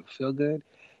to make people feel good.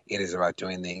 It is about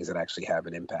doing things that actually have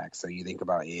an impact. So you think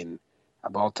about in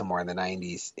Baltimore in the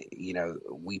 90s,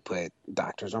 we put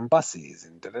doctors on buses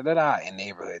and in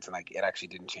neighborhoods, and like it actually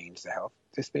didn't change the health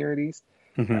disparities.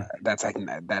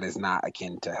 That is not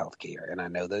akin to healthcare, and I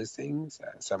know those things.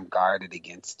 So I'm guarded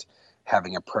against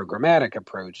having a programmatic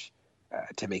approach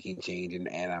to making change,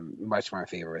 and I'm much more in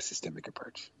favor of a systemic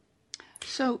approach.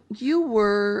 So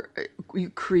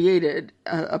you created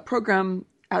a program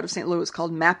out of St. Louis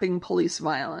called Mapping Police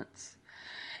Violence,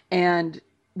 and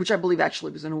which I believe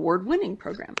actually was an award-winning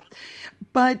program.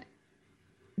 But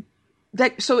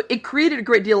so it created a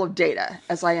great deal of data,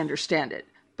 as I understand it.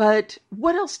 But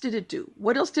what else did it do?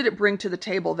 What else did it bring to the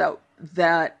table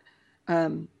that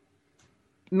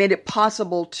made it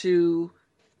possible to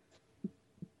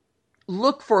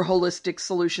look for holistic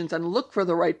solutions and look for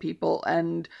the right people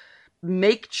and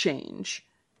make change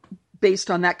based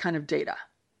on that kind of data?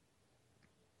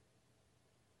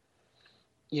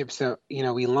 Yep. So,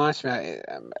 we launched,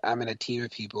 I'm in a team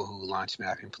of people who launched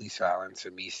Mapping Police Violence, so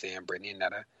me, Sam, Brittany, and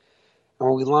Netta. And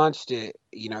when we launched it,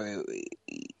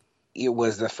 it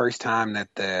was the first time that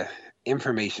the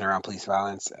information around police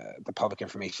violence, the public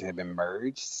information had been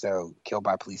merged. So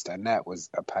KilledByPolice.net was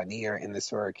a pioneer in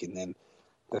this work. And then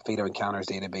the Fatal Encounters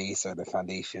database are the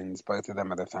foundations. Both of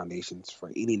them are the foundations for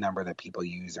any number that people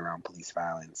use around police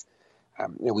violence.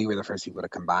 We were the first people to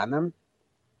combine them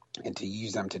and to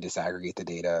use them to disaggregate the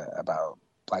data about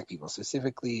Black people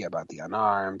specifically, about the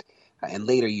unarmed. And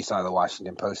later you saw the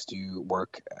Washington Post do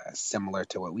work similar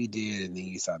to what we did, and then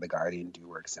you saw the Guardian do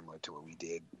work similar to what we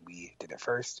did. We did it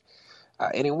first.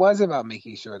 And it was about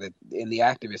making sure that in the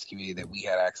activist community that we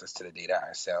had access to the data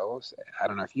ourselves. I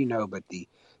don't know if you know, but the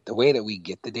way that we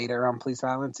get the data around police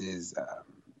violence is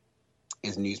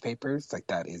newspapers. Like,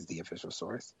 that is the official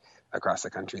source. Across the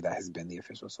country, that has been the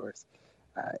official source.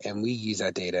 And we use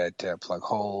that data to plug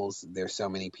holes. There's so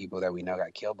many people that we know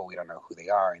got killed, but we don't know who they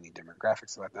are, any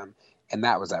demographics about them. And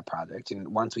that was our project. And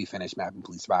once we finished Mapping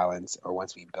Police Violence, or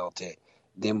once we built it,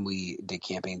 then we did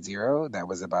Campaign Zero. That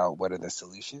was about what are the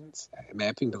solutions.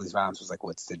 Mapping Police Violence was like,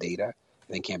 what's the data? And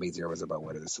then Campaign Zero was about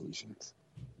what are the solutions.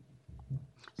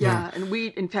 Yeah, and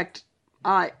in fact,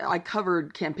 I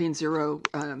covered Campaign Zero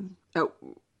in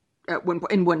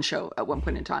one show at one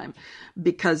point in time,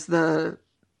 because the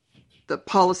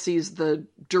policies, the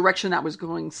direction that was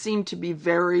going seemed to be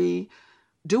very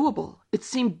doable. It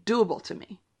seemed doable to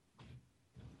me.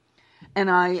 And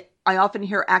I often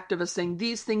hear activists saying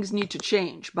these things need to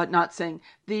change, but not saying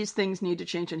these things need to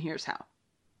change and here's how.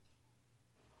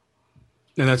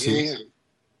 And I was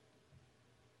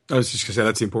just going to say,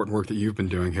 that's the important work that you've been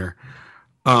doing here.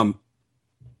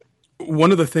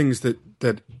 One of the things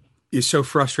that is so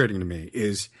frustrating to me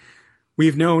is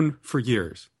we've known for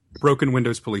years broken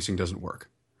windows policing doesn't work.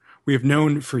 We have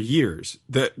known for years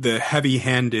that the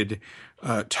heavy-handed,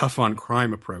 tough on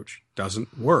crime approach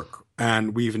doesn't work.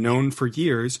 And we've known for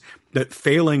years that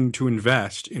failing to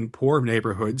invest in poor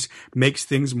neighborhoods makes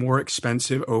things more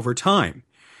expensive over time.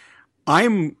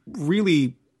 I'm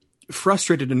really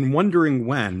frustrated and wondering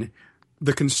when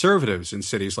the conservatives in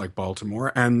cities like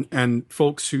Baltimore and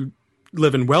folks who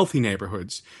live in wealthy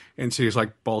neighborhoods in cities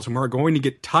like Baltimore are going to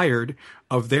get tired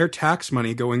of their tax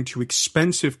money going to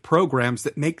expensive programs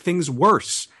that make things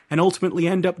worse and ultimately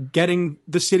end up getting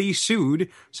the city sued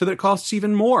so that it costs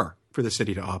even more for the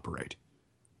city to operate.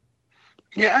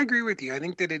 Yeah, I agree with you. I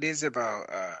think that it is about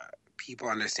people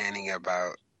understanding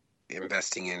about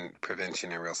investing in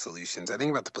prevention and real solutions. I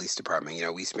think about the police department.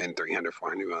 We spend $300,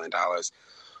 $400 million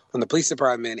on the police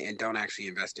department and don't actually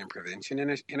invest in prevention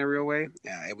in a real way.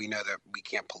 And we know that we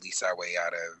can't police our way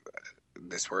out of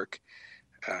this work.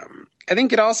 I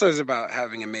think it also is about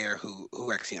having a mayor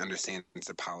who actually understands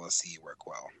the policy work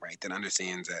well, right? That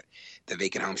understands that the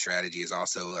vacant home strategy is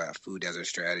also a food desert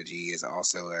strategy, is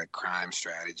also a crime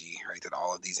strategy, right? That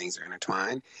all of these things are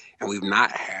intertwined. And we've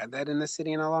not had that in the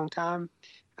city in a long time.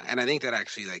 And I think that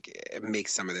actually it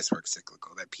makes some of this work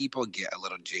cyclical, that people get a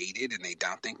little jaded and they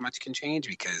don't think much can change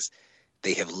because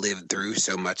they have lived through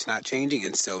so much not changing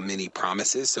and so many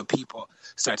promises. So people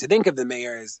start to think of the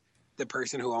mayor as the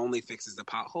person who only fixes the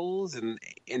potholes and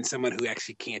someone who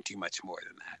actually can't do much more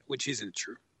than that, which isn't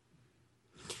true.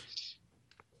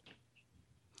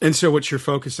 And so what you're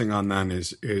focusing on then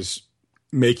is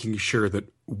making sure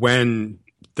that when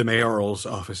the mayoral's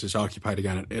office is occupied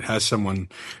again, it has someone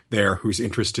there who's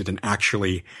interested in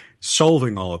actually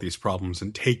solving all of these problems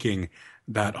and taking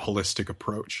that holistic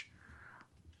approach.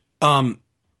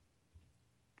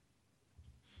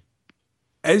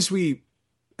 As we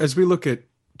look at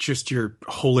just your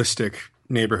holistic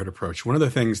neighborhood approach, one of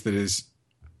the things that is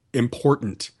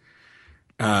important,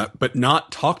 but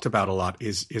not talked about a lot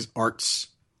is arts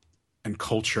and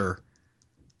culture.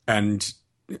 And,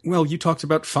 well, you talked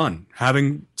about fun,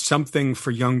 having something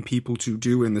for young people to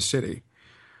do in the city.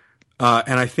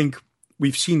 And I think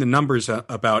we've seen the numbers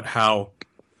about how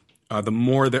the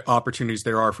more the opportunities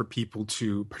there are for people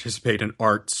to participate in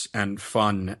arts and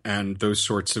fun and those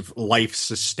sorts of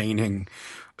life-sustaining,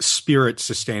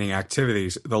 spirit-sustaining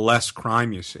activities, the less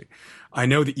crime you see. I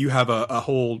know that you have a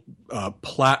whole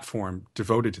platform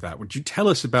devoted to that. Would you tell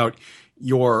us about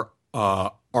your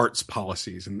arts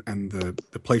policies and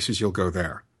the places you'll go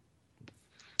there?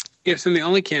 Yes, I'm the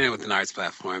only candidate with an arts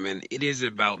platform, and it is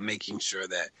about making sure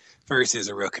that first there's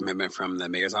a real commitment from the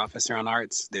mayor's office around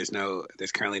arts. There's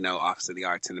currently no office of the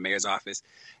arts in the mayor's office,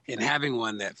 and having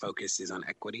one that focuses on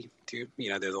equity too.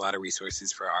 There's a lot of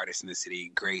resources for artists in the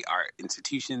city, great art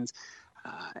institutions,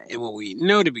 and what we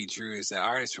know to be true is that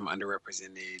artists from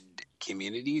underrepresented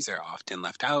communities are often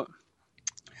left out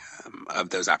of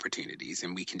those opportunities,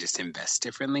 and we can just invest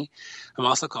differently. I'm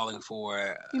also calling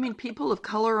for... You mean people of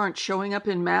color aren't showing up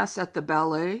in mass at the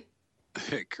ballet?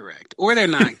 Correct. Or they're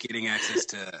not getting access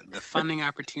to the funding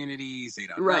opportunities. They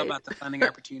don't know about the funding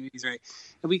opportunities, right?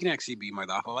 And we can actually be more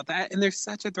thoughtful about that. And there's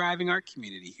such a thriving art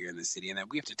community here in the city, and that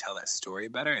we have to tell that story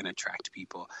better and attract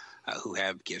people who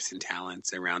have gifts and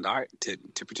talents around art to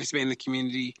participate in the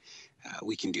community.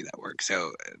 We can do that work.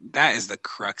 So that is the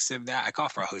crux of that. I call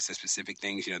for a host of specific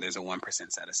things. There's a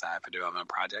 1% set aside for development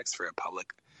projects for a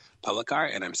public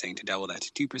art, and I'm saying to double that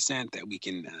to 2%, that we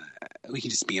can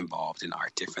just be involved in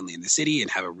art differently in the city and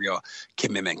have a real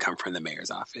commitment come from the mayor's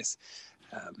office.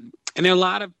 And there are a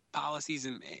lot of policies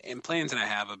and plans that I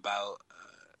have about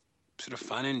sort of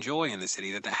fun and joy in the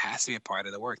city that has to be a part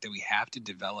of the work that we have to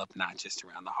develop, not just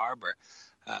around the harbor,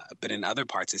 but in other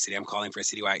parts of the city. I'm calling for a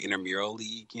citywide intramural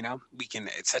league.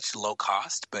 It's such low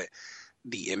cost, but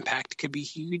the impact could be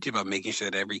huge about making sure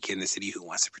that every kid in the city who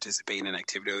wants to participate in an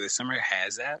activity over the summer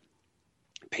has that.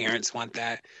 Parents want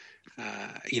that.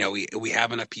 We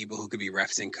have enough people who could be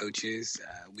refs and coaches.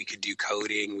 We could do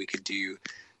coding. We could do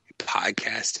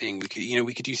podcasting.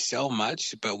 We could do so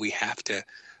much, but we have to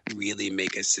really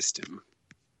make a system.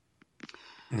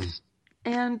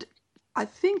 And I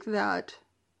think that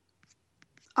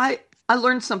I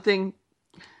learned something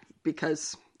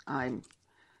because I'm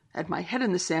had my head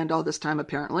in the sand all this time,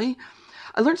 apparently.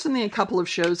 I learned something a couple of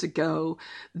shows ago.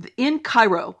 In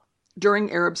Cairo,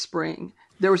 during Arab Spring,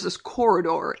 there was this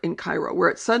corridor in Cairo where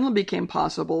it suddenly became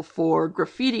possible for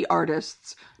graffiti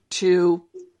artists to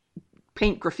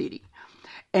paint graffiti.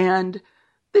 And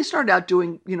they started out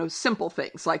doing, simple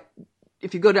things like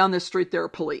if you go down this street, there are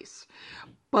police.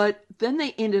 But then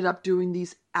they ended up doing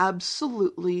these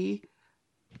absolutely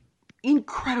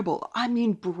incredible,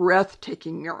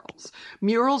 breathtaking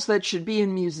murals that should be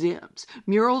in museums,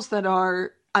 murals that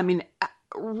are,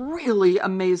 really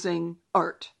amazing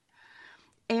art.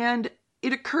 And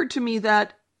it occurred to me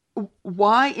that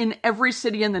why in every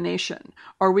city in the nation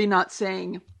are we not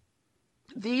saying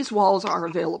these walls are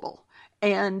available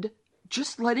and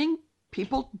just letting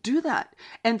people do that?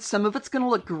 And some of it's going to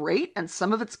look great and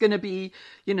some of it's going to be,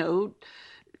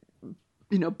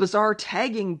 bizarre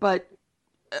tagging, but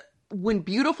when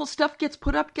beautiful stuff gets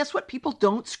put up, guess what? People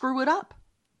don't screw it up.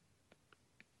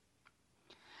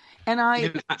 And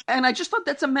I just thought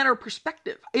that's a matter of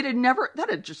perspective. That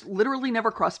had just literally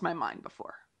never crossed my mind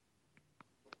before.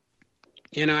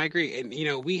 I agree. And,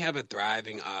 we have a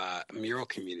thriving mural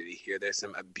community here. There's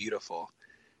some beautiful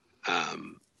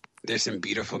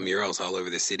murals all over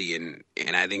the city. And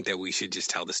I think that we should just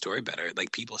tell the story better.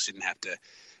 Like, people shouldn't have to,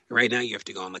 right now you have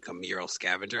to go on like a mural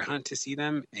scavenger hunt to see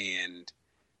them. And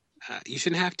you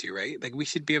shouldn't have to, right? Like, we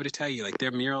should be able to tell you, like, there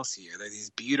are murals here. There are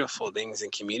these beautiful things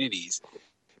and communities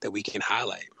that we can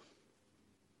highlight.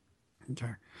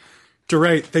 Okay.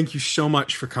 DeRay, thank you so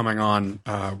much for coming on.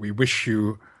 We wish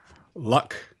you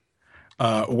luck.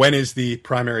 When is the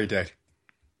primary date?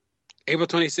 April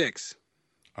 26th.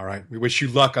 All right. We wish you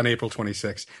luck on April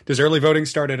 26th. Does early voting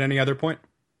start at any other point?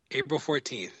 April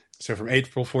 14th. So from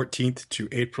April 14th to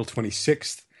April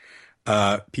 26th,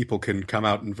 people can come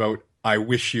out and vote. I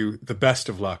wish you the best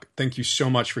of luck. Thank you so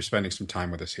much for spending some time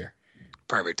with us here.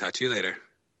 Perfect. Talk to you later.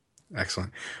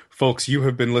 Excellent. Folks, you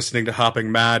have been listening to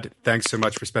Hopping Mad. Thanks so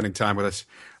much for spending time with us.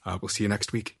 We'll see you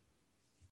next week.